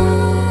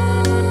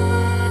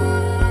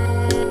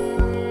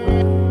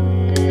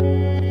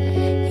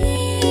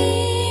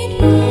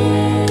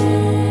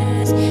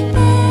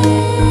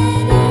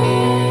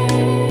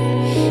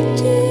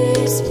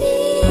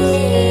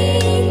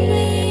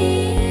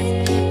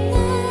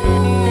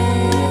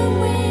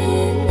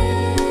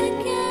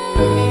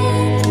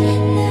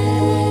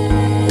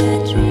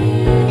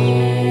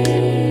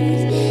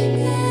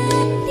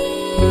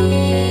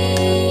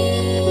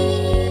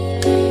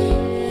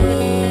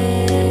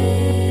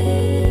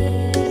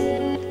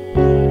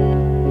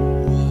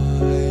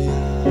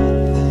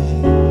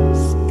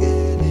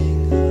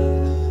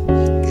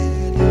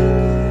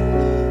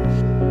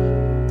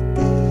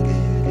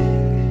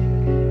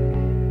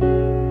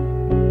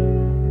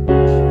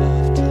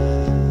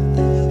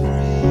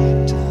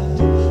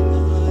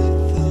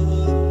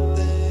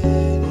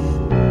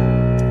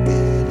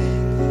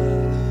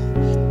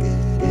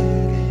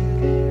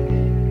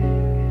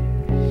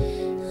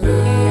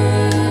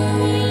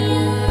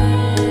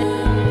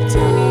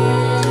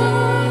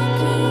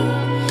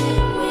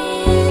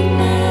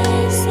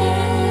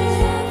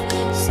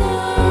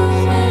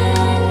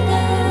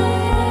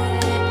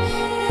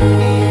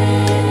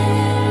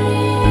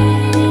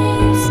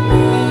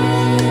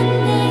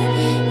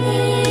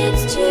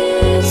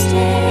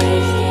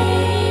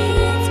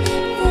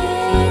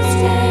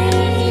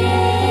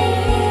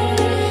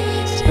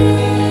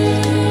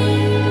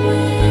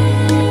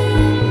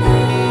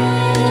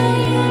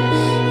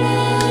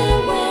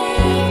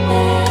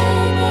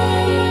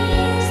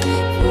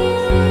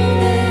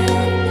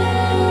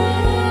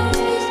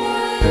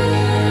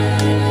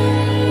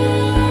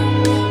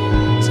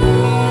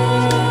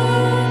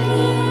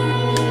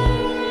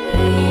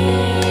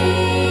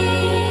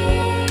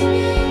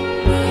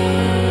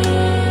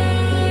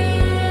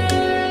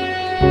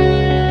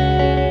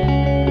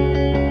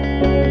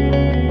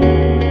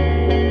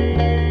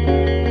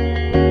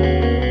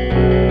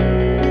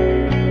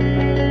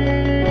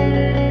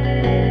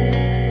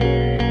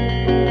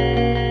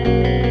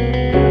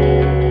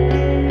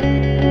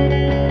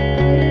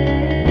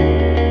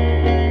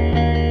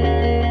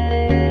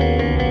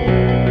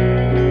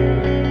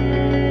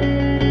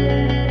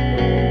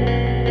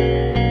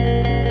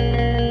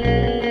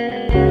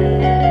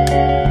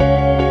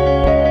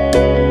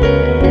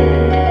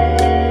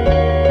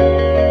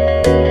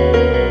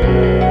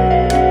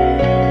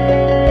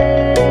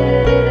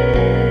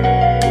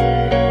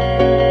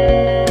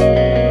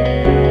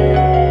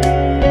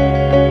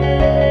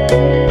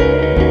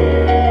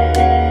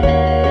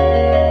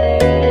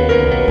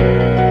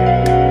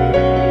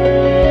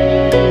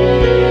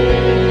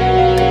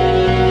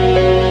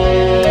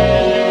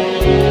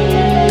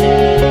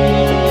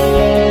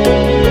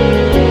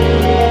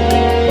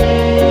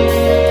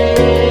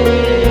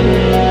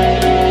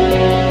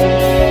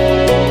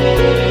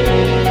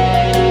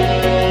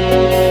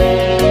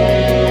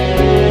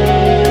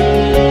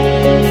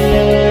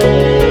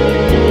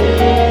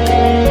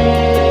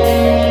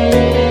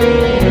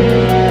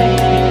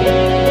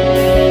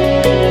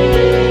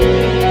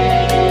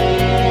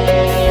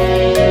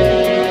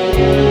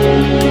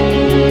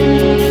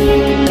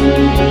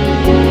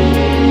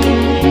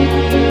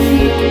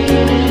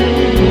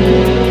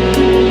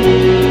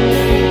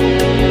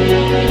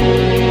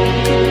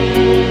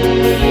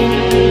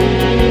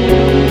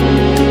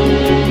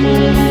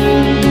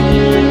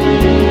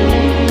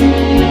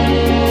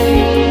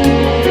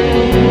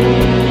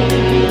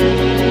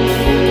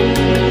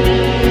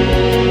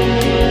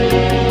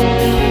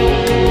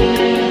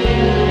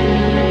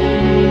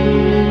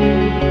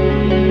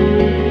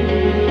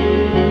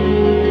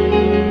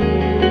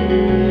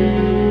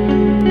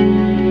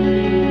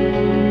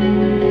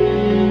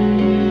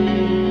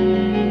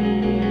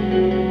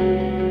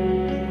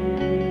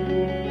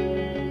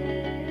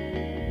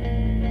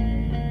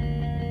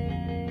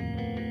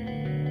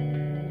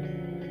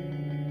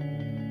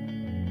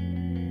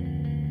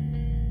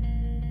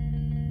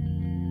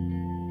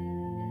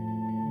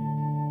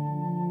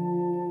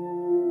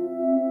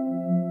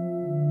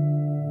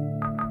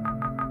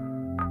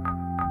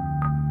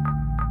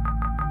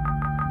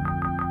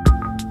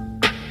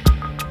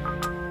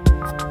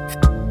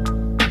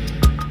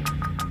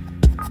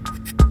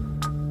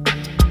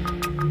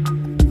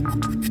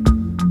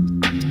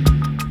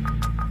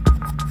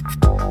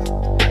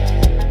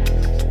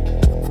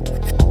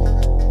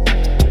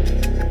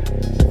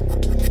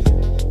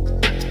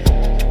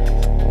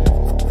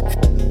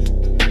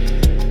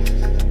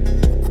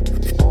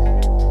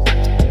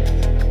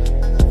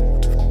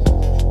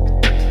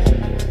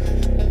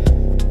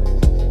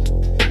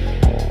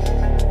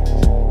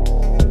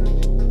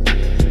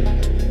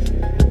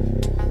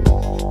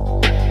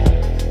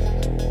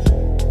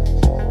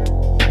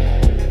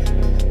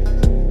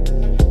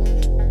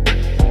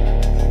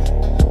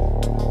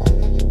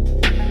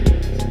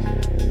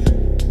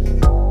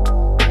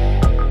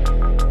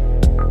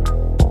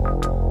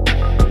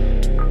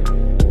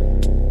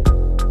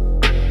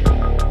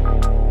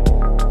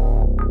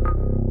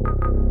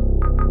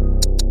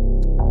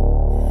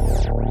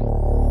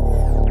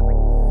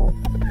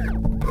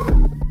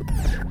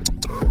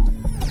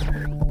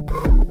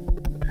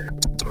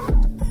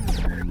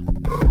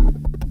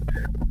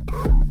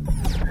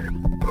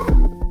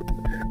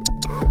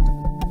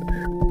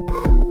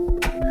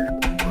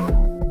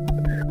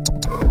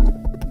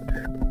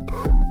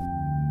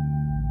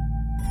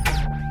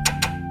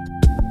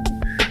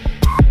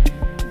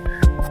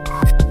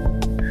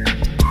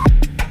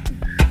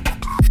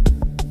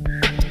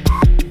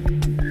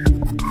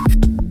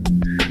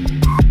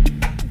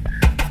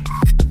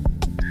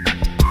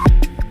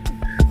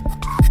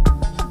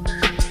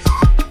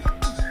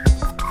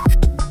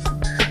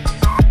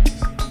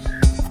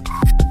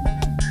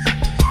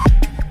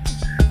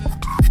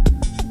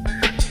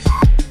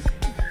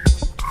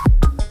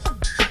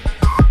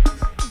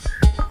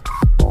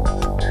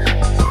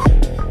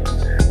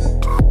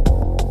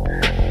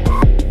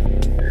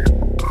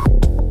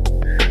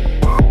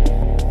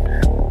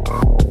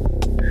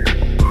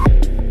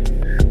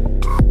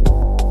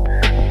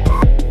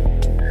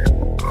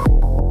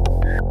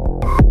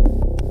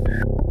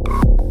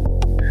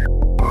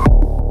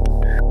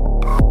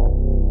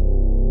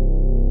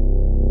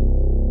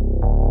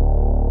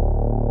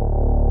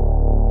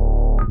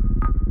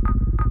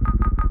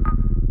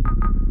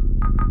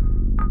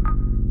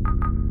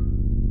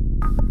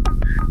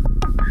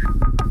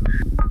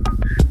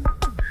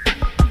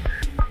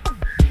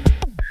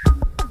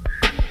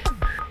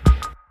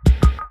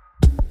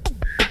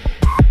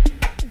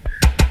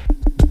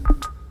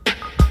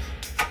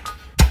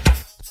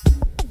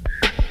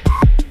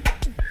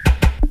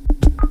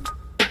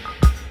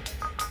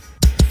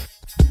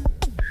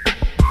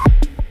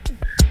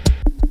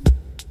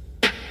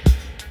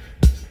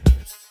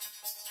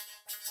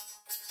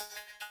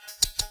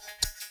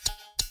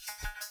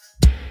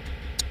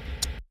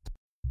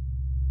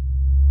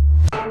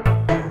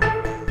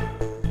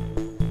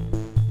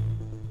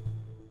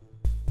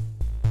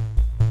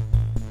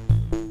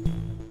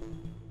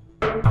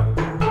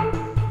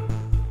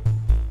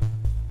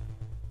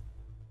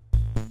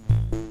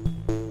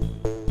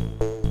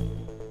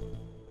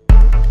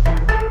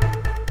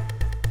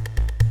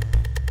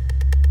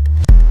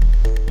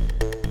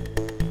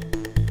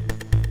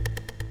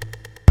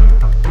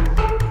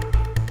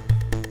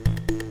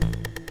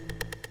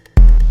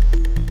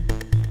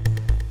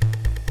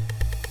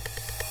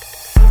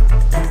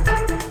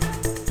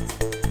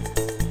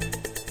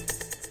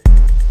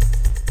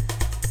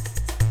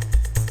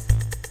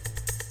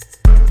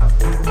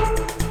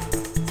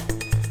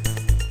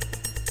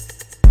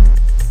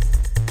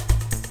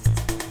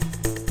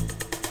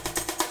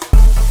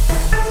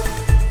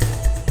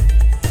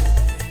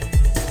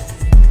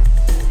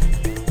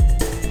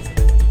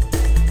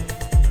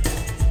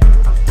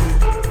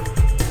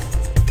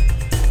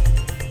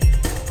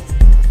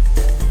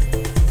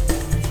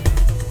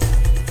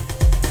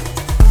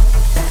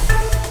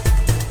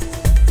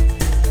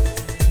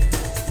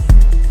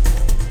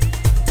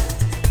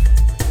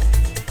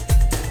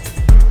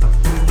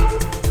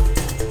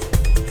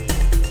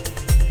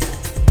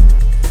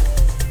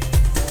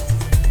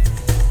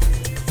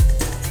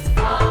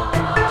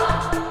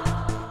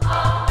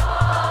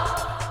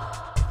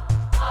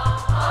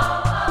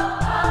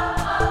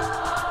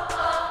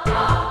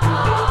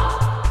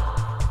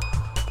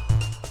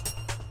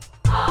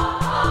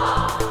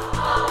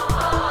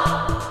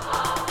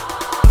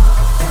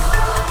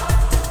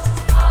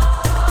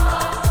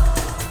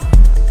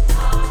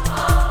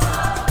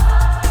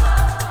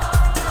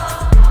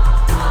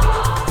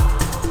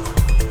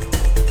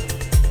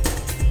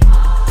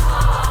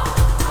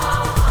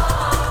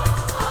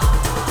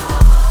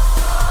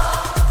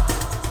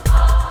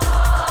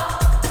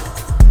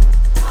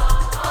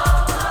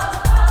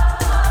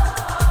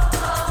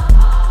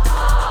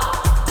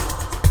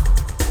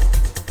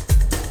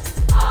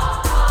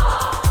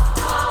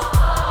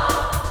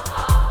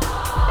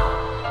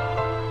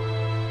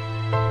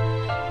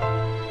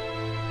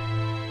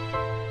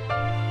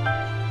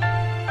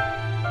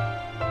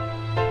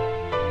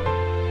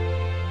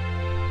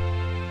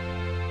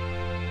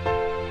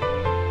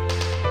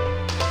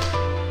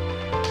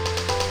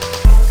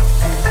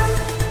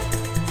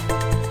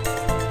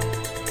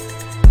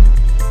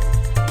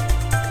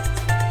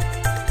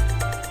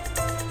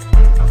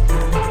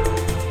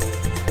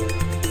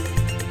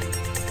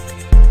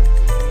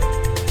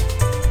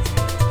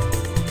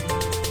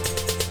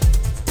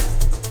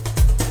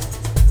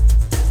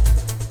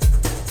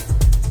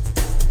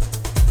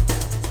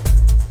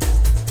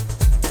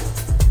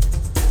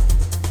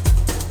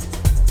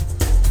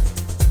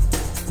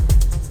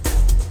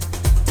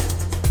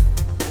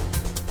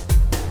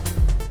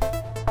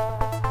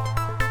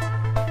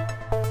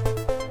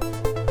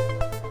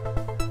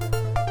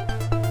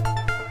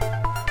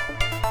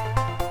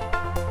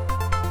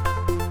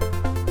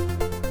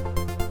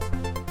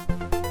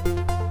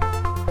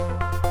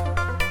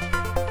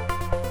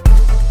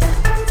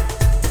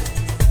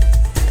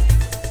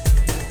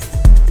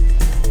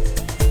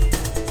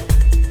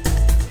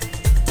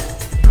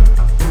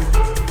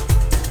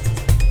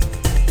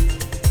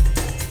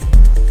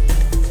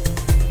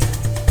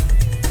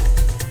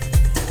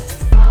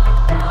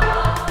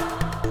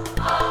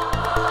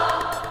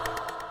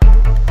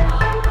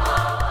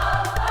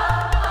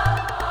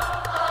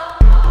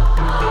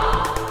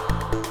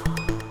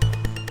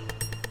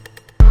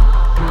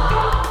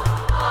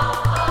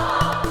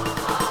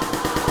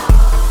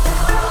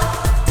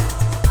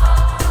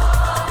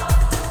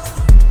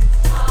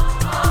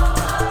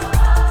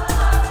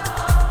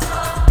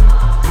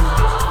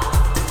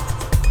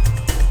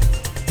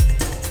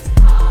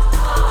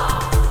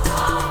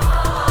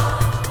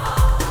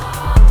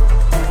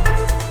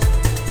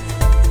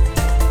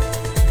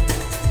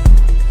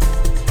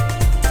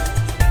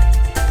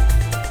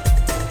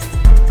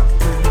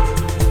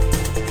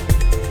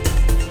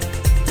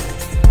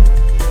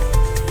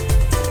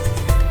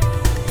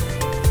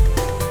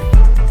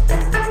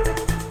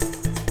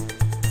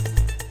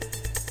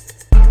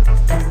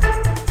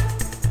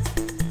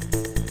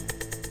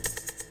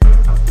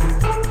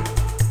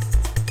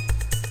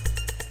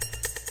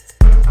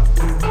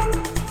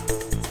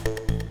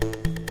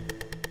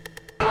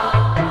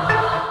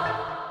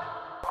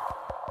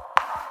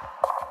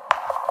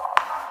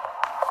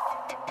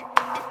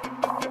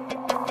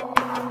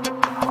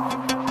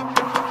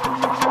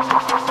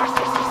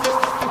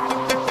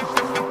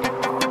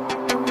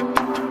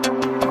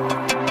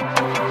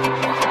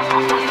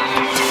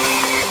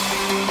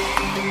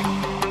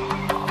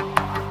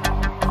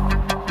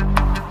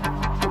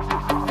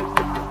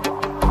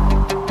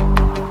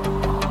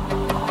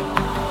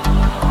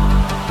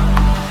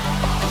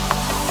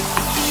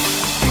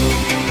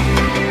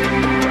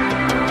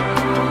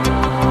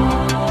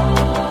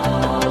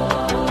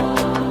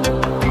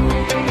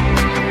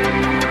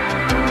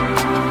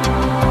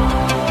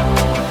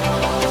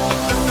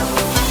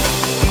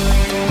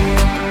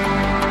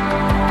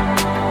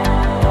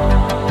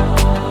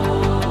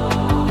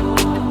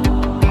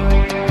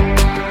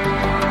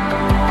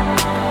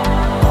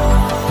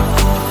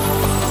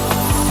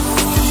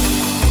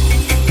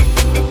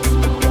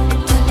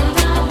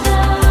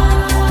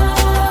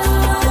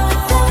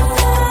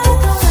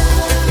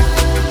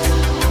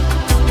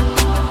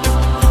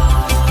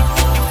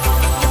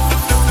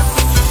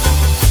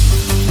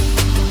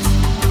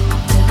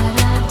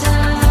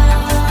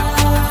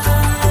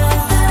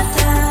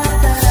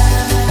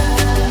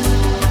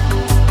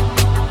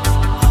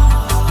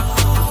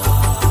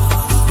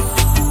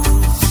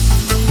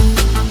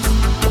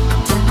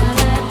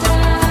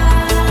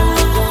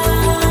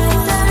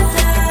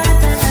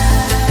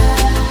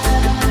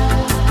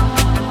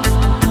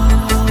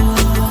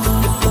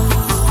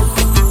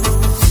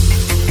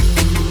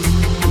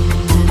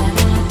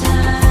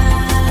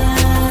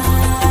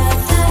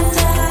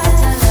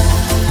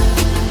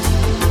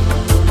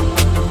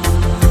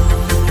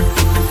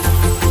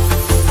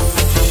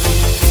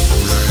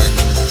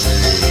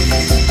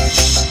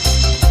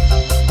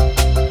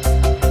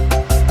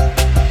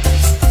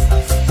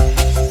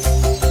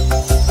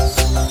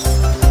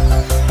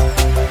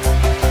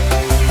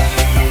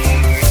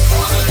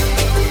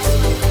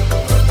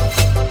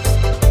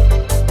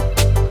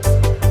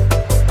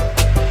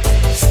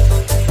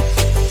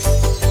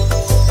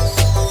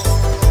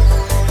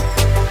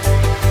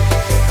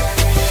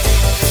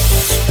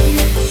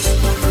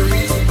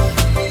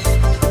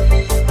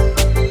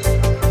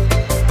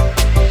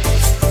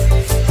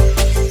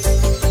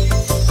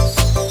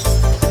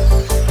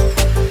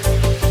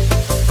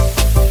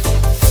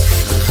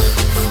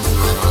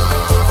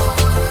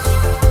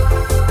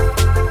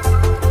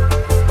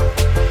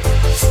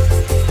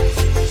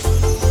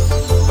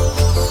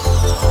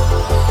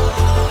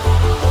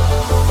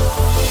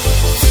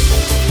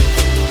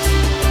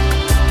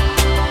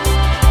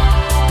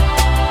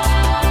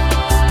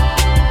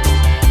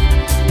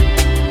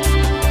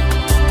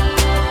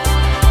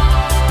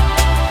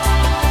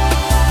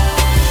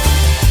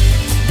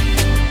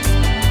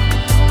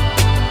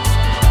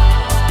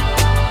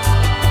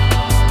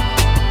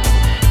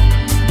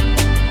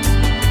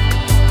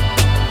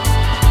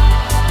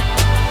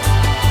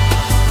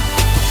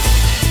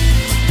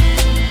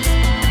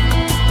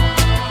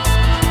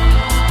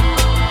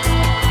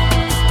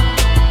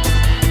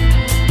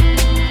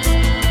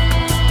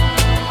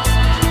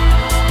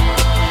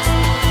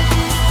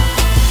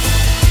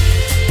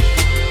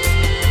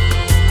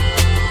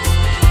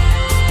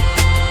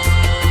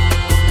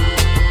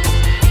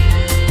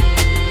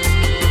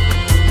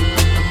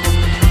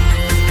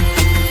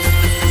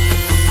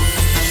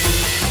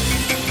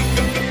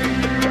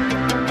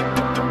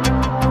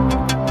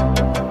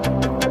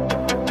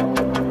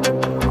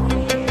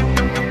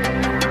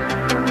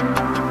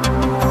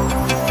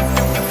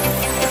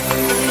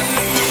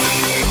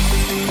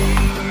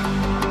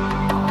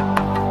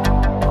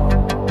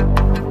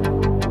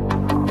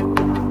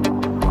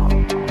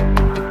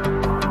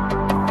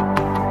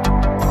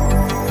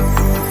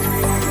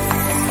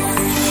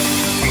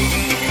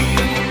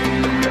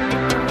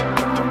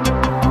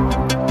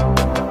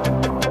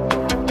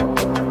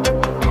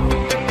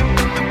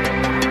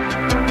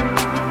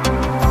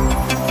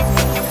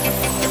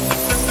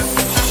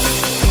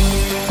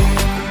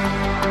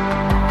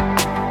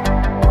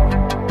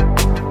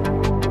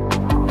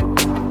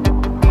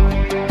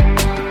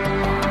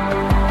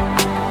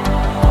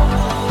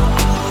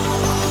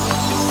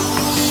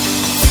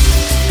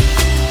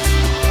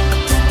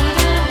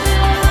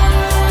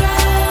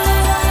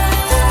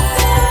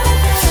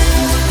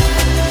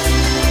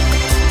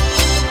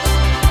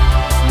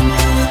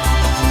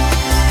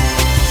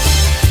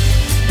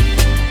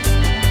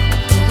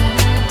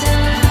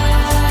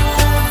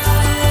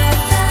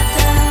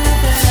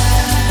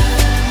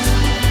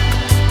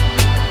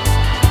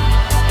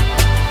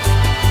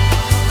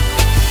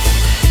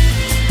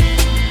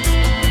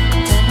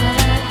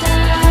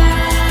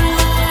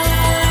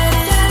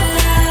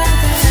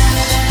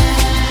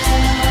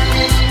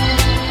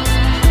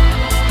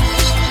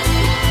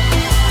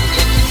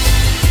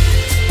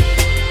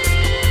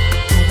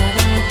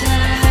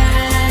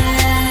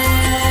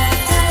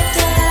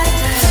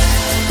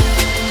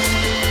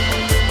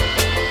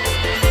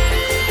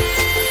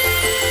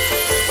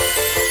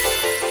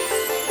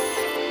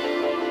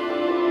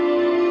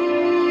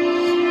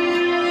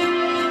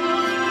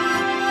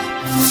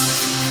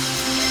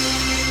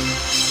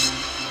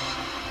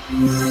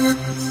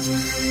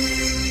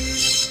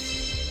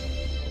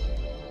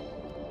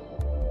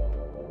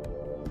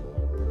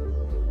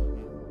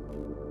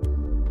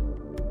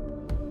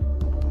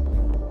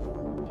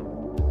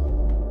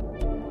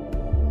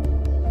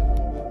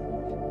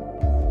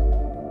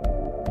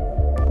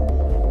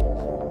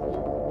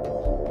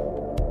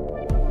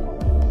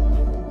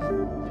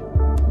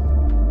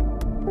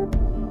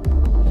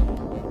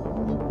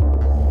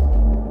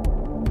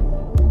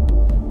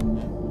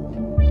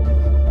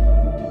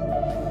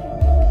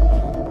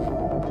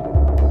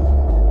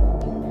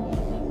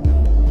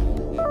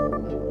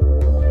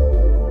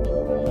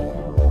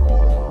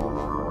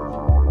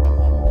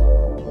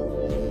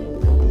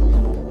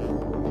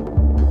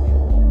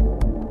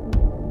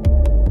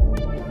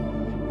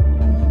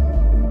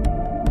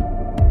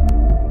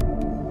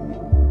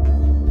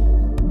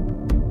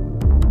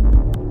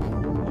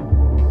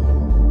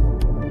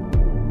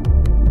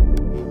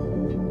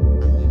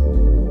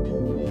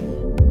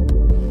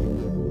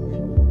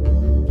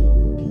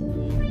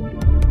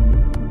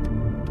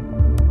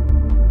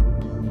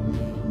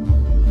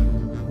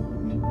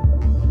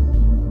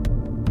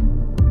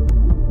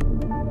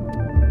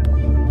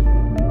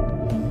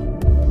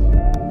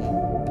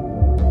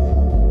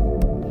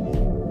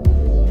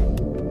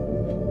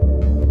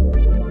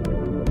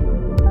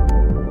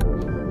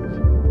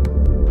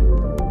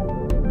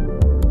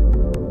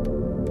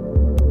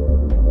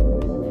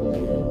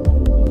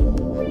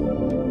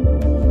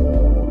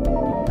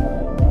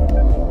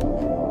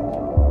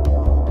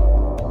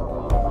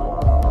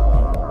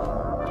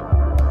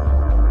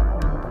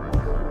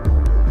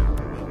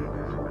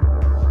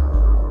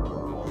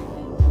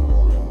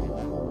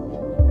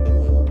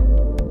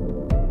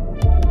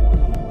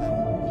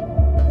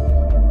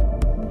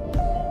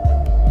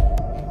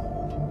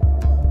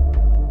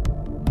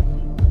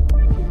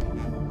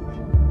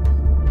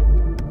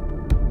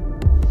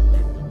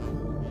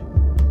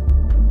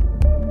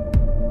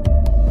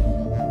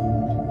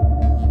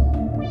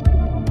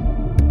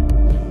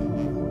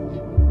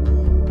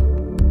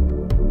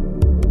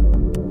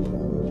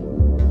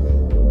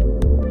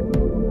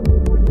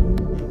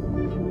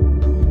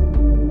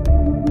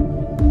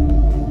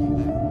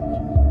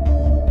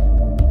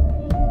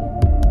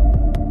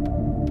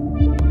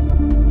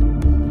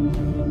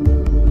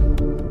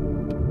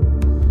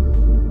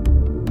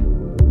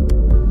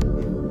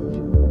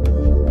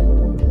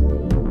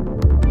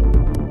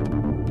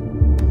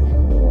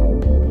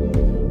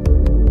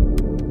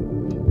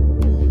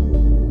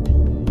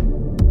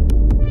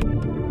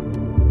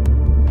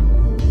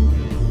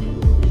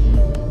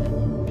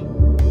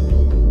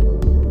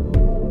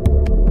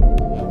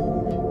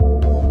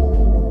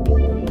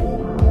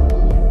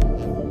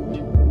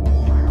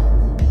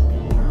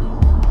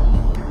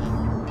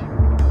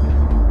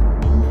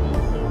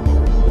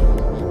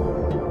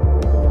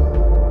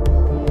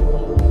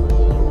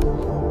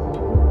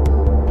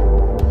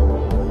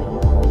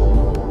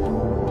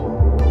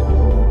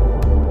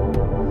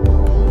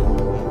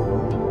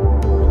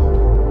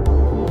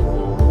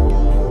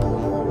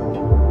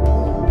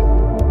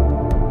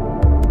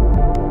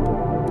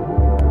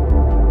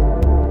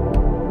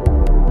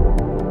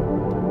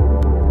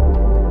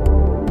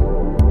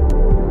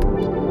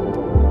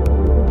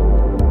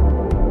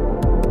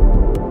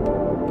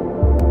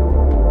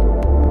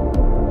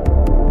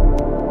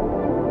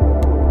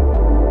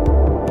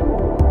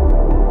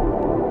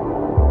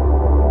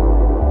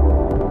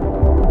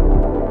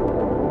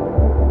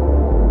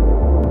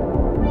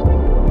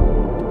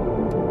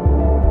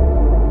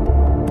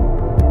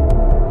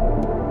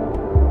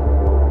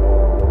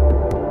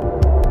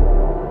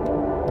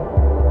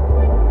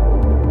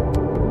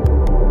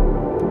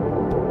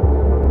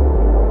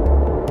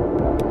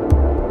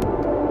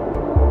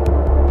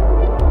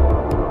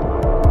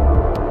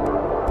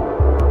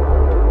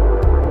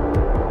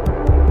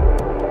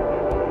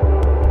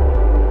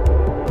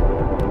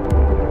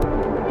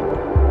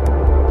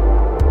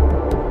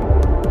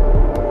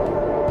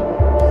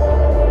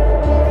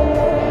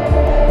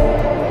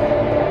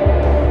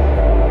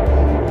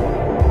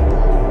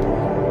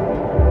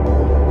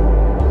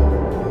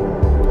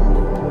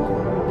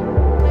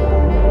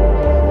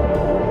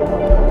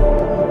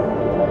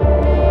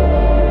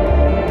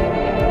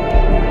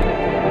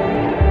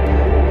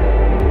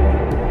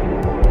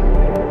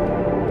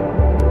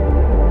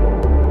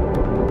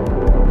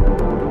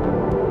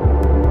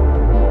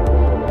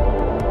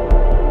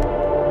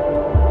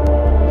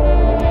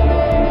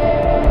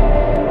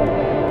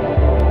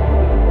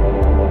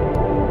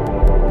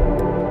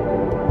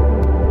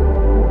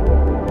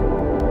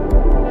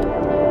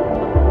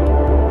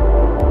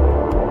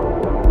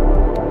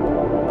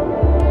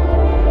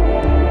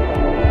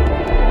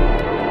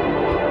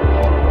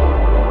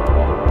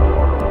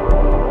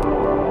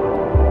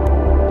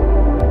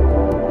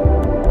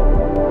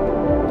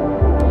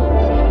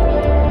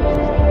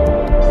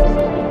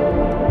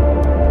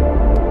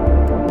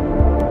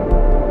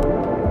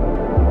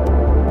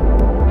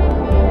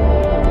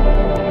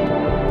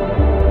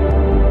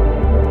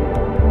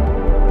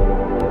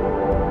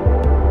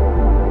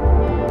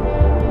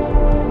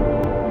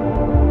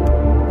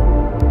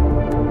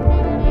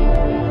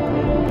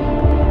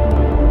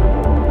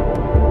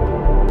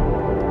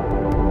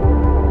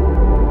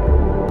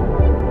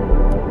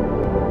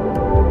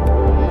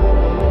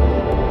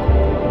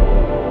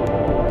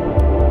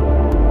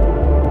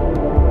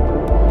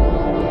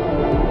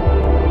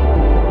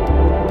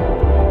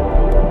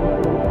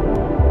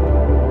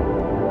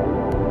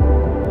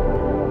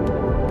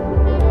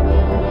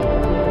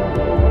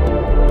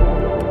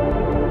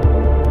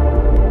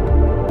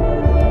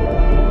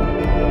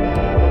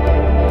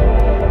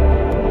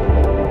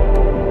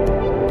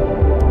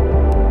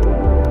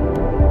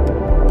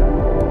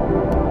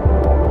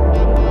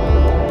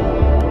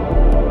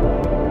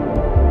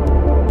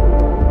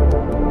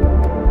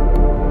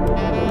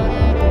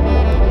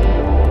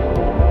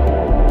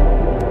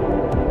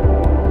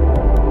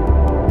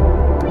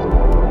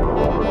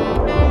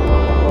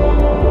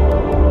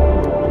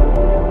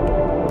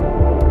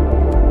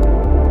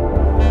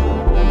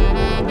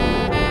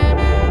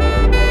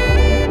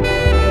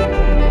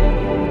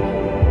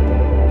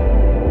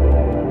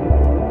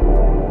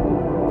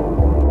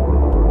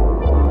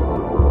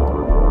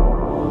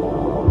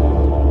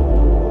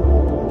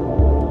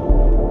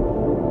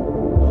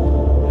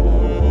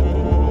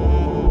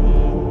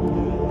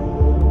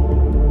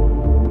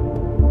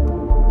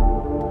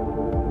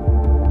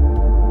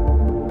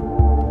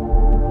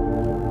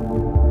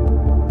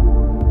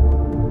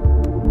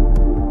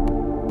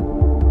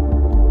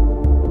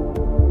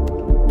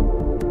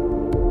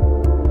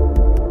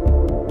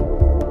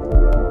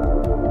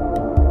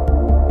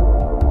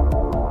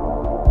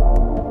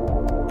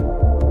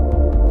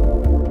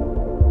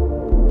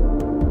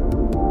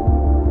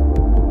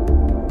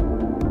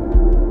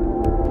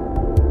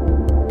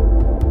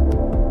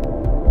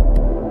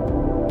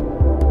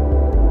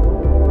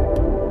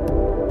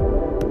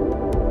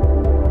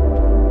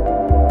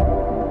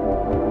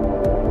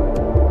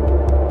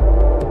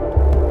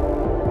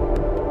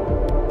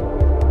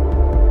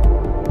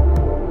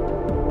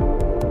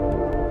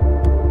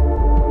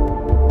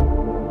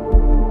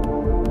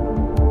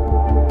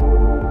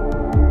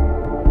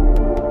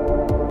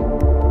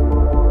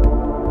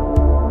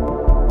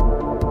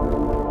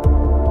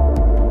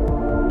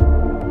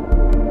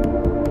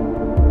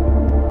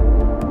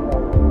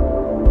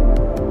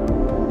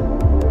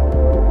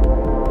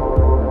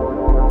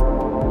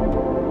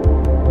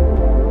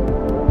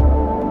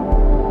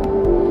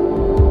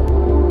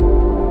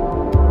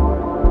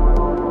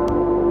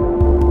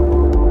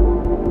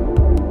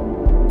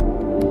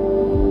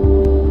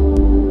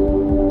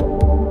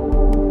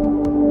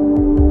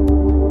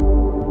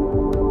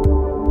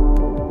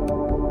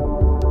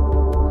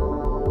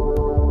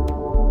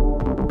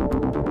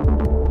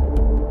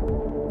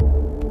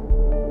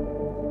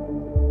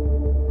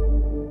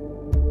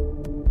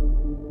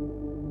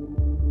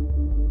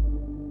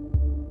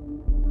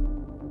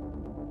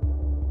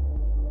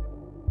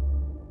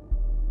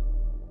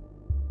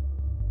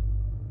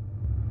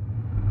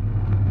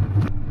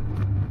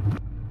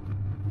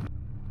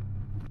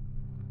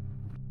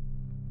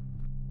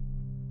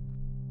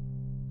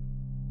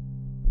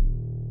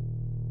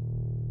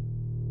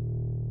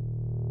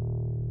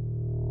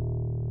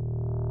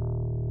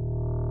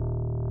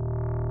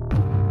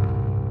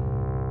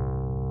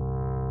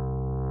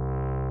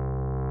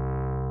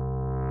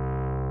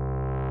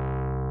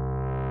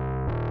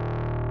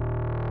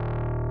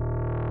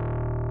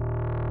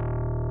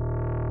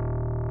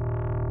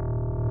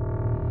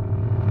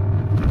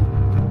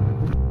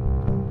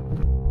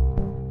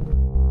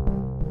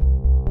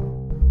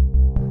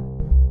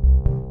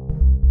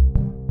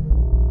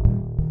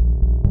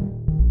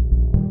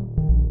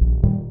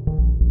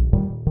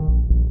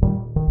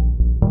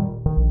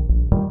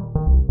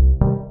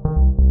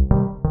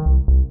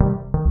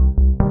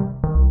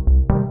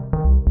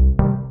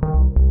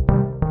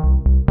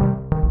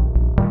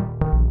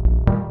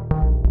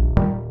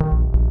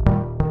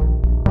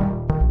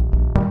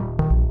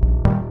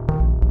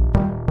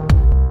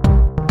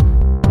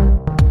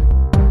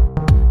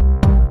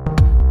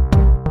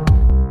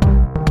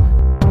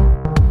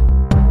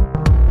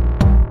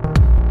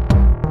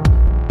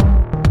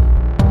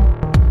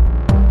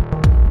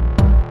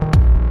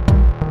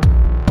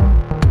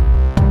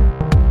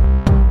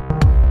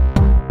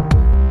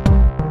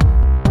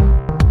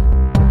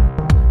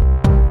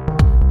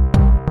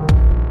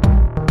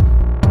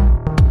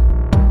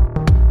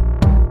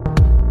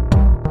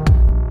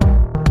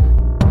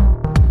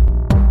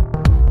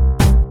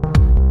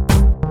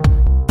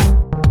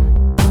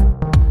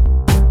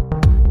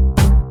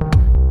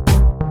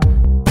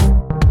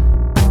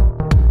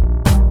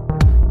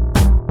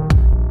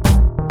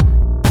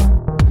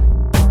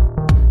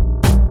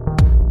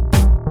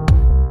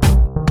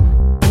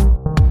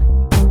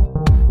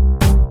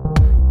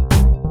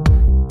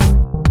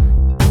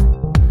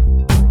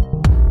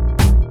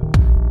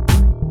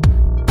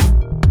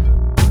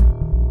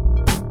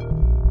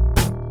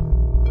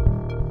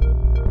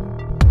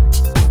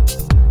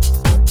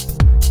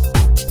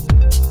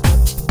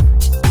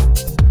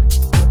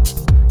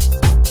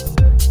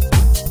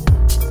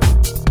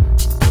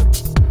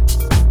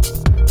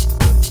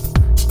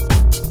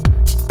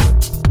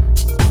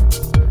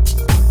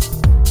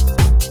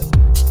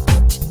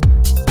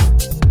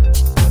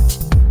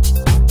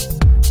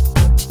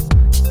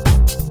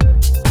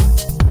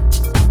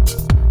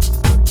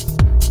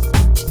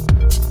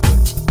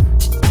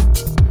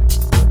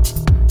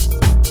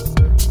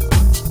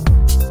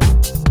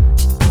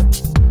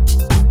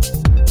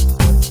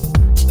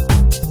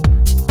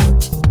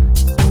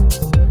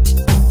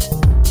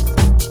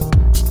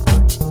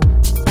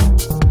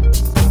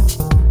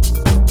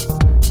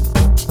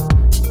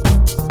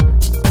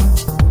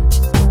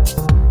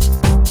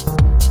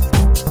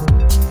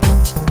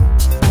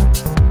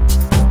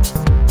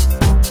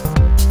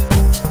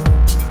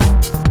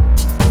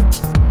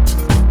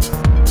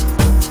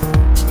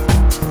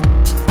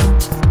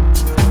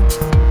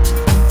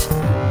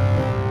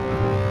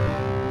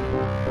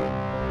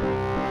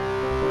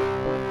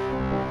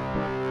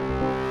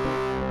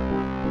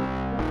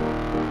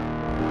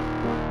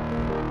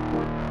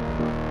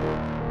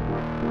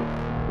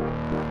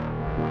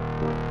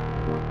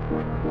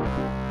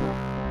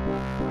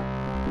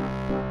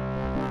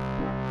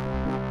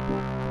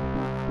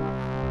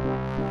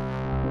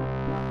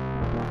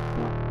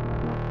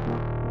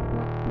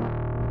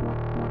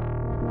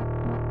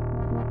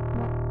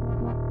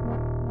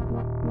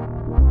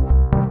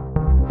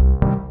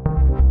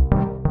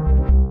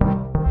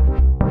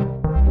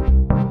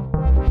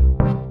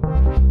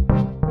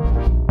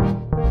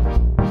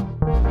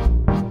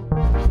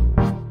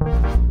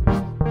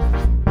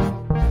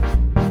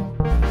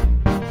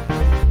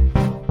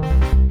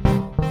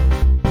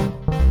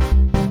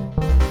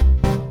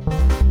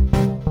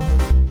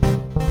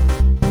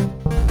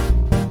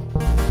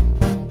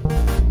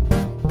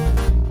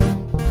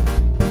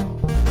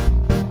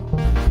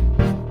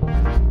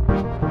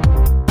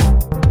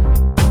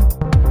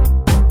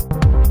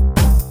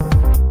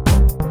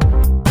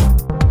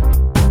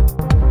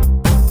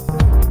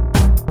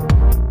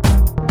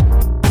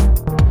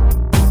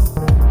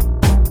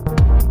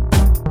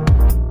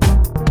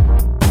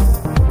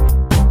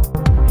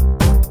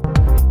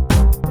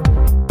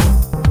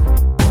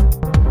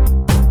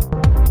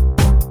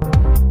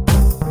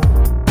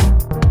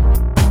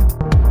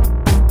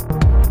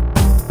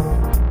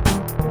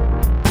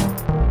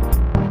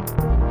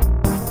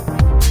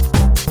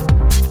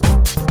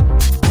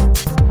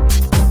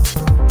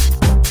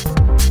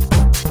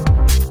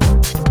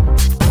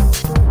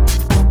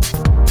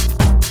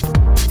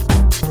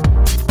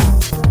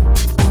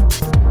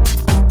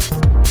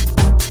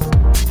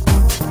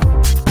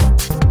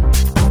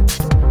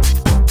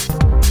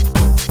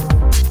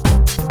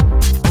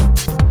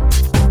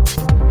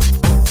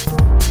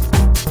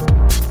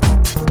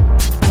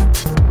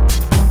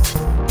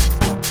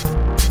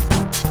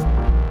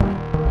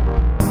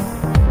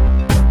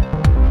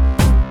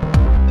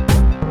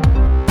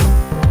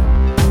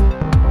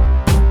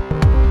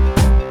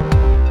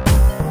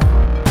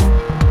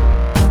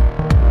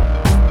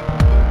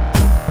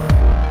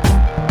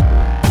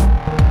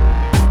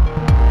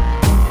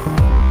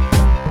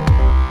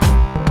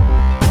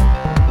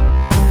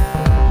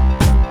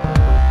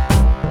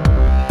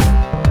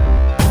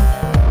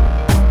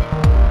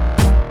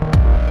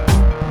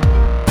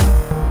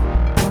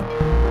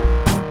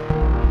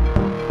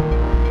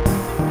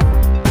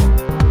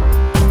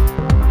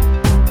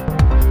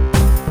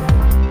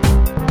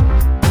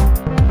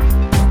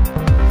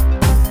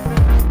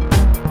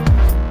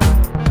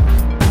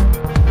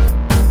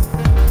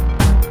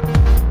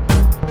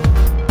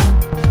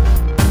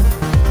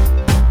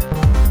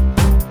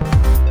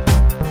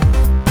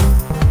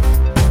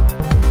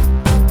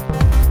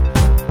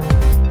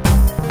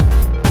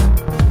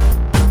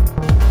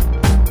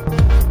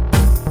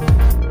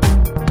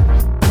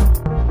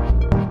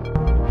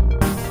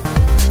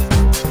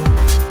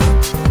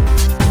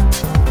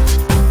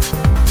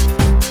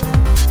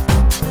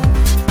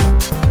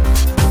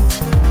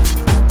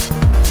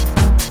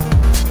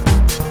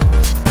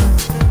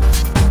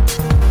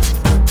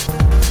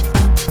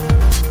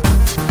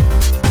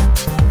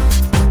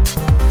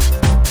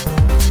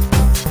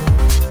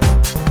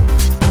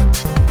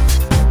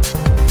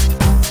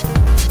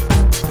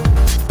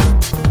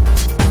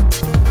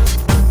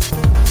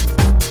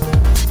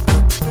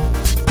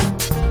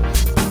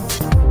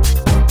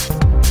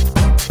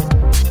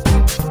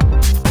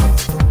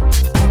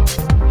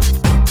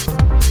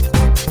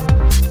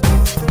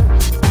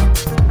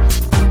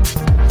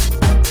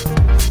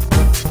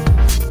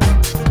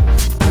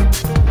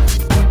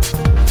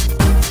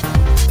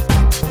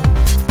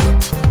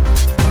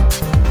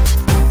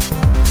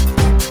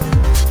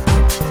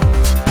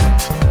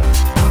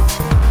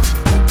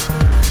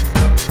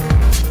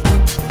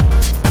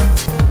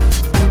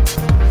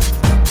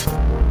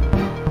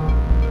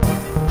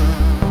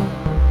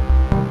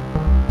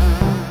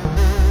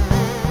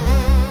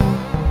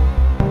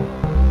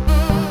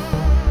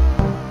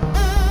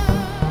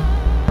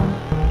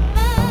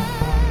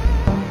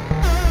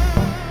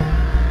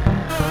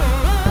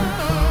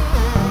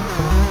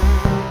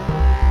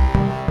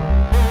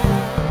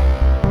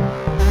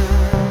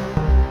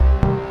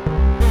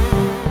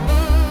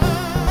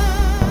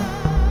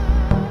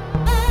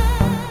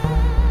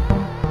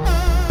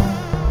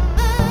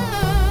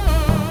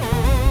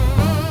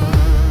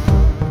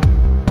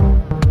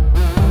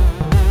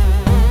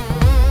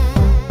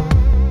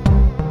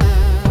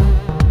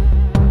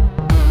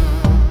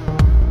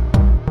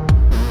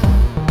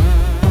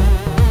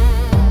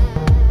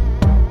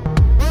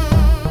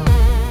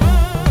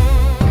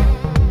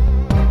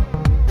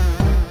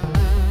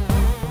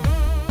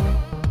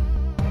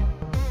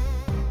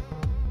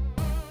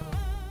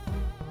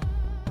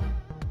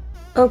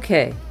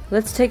Okay,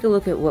 let's take a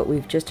look at what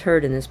we've just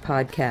heard in this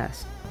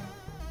podcast.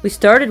 We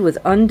started with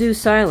Undue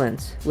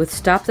Silence with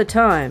Stop the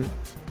Time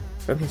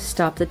from his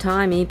Stop the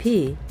Time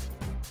EP.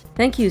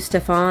 Thank you,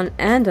 Stefan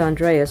and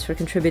Andreas, for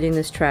contributing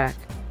this track.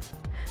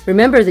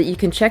 Remember that you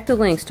can check the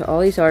links to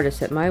all these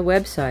artists at my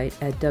website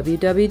at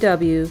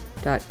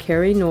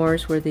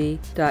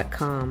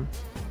www.carrienorseworthy.com.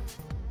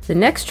 The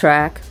next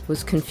track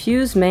was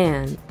Confused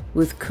Man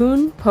with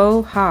Kun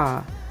Po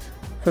Ha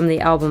from the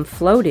album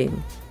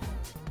Floating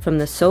from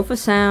the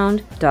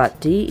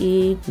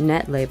sofasound.de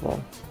net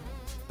label.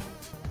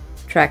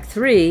 Track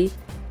 3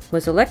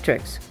 was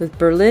Electrix with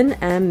Berlin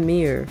am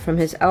Meer from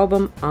his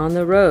album On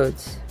the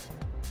Roads.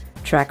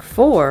 Track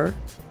 4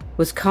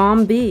 was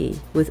Calm B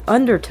with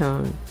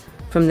Undertone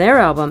from their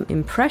album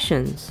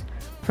Impressions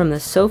from the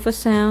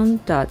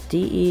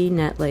sofasound.de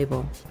net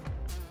label.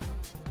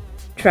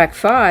 Track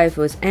 5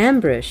 was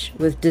Ambrish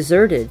with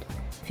Deserted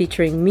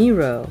featuring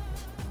Miro,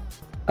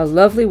 a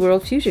lovely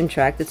world fusion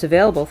track that's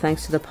available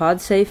thanks to the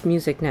PodSafe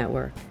Music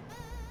Network.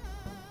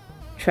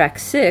 Track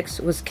 6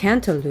 was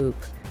Cantaloup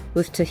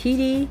with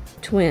Tahiti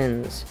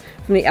Twins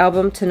from the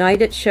album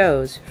Tonight It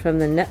Shows from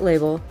the net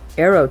label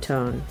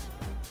Aerotone.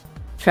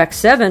 Track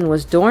 7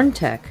 was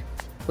Dorntech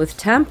with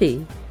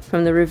Tampi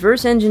from the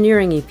Reverse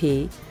Engineering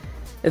EP,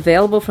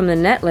 available from the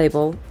net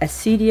label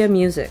Acedia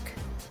Music.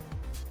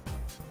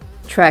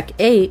 Track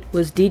 8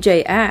 was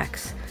DJ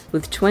Axe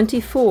with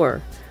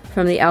 24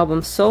 from the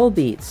album Soul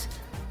Beats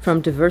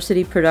from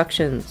Diversity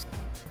Productions.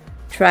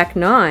 Track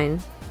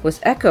 9 was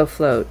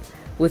Echofloat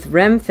with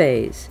REM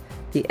Phase,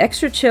 the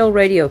XtraChill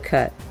radio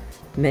cut.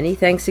 Many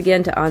thanks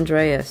again to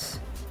Andreas.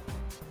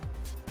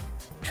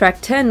 Track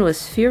 10 was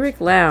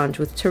Spheric Lounge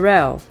with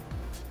Terrell.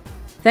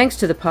 Thanks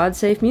to the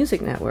PodSafe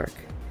Music Network.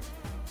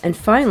 And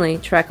finally,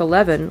 track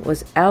 11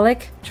 was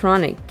Alec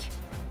Troniq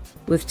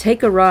with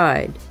Take a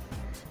Ride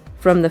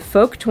from the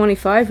Folk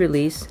 25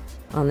 release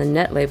on the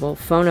net label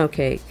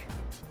Phonocake.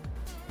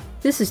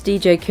 This is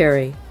DJ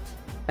Carrie.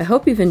 I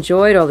hope you've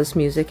enjoyed all this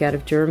music out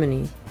of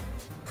Germany.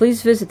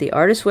 Please visit the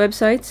artist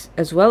websites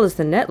as well as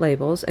the net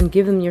labels and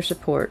give them your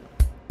support.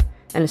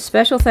 And a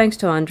special thanks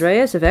to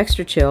Andreas of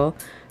XtraChill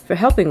for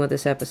helping with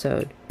this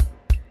episode.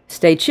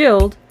 Stay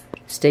chilled,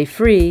 stay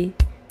free,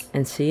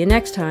 and see you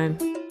next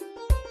time.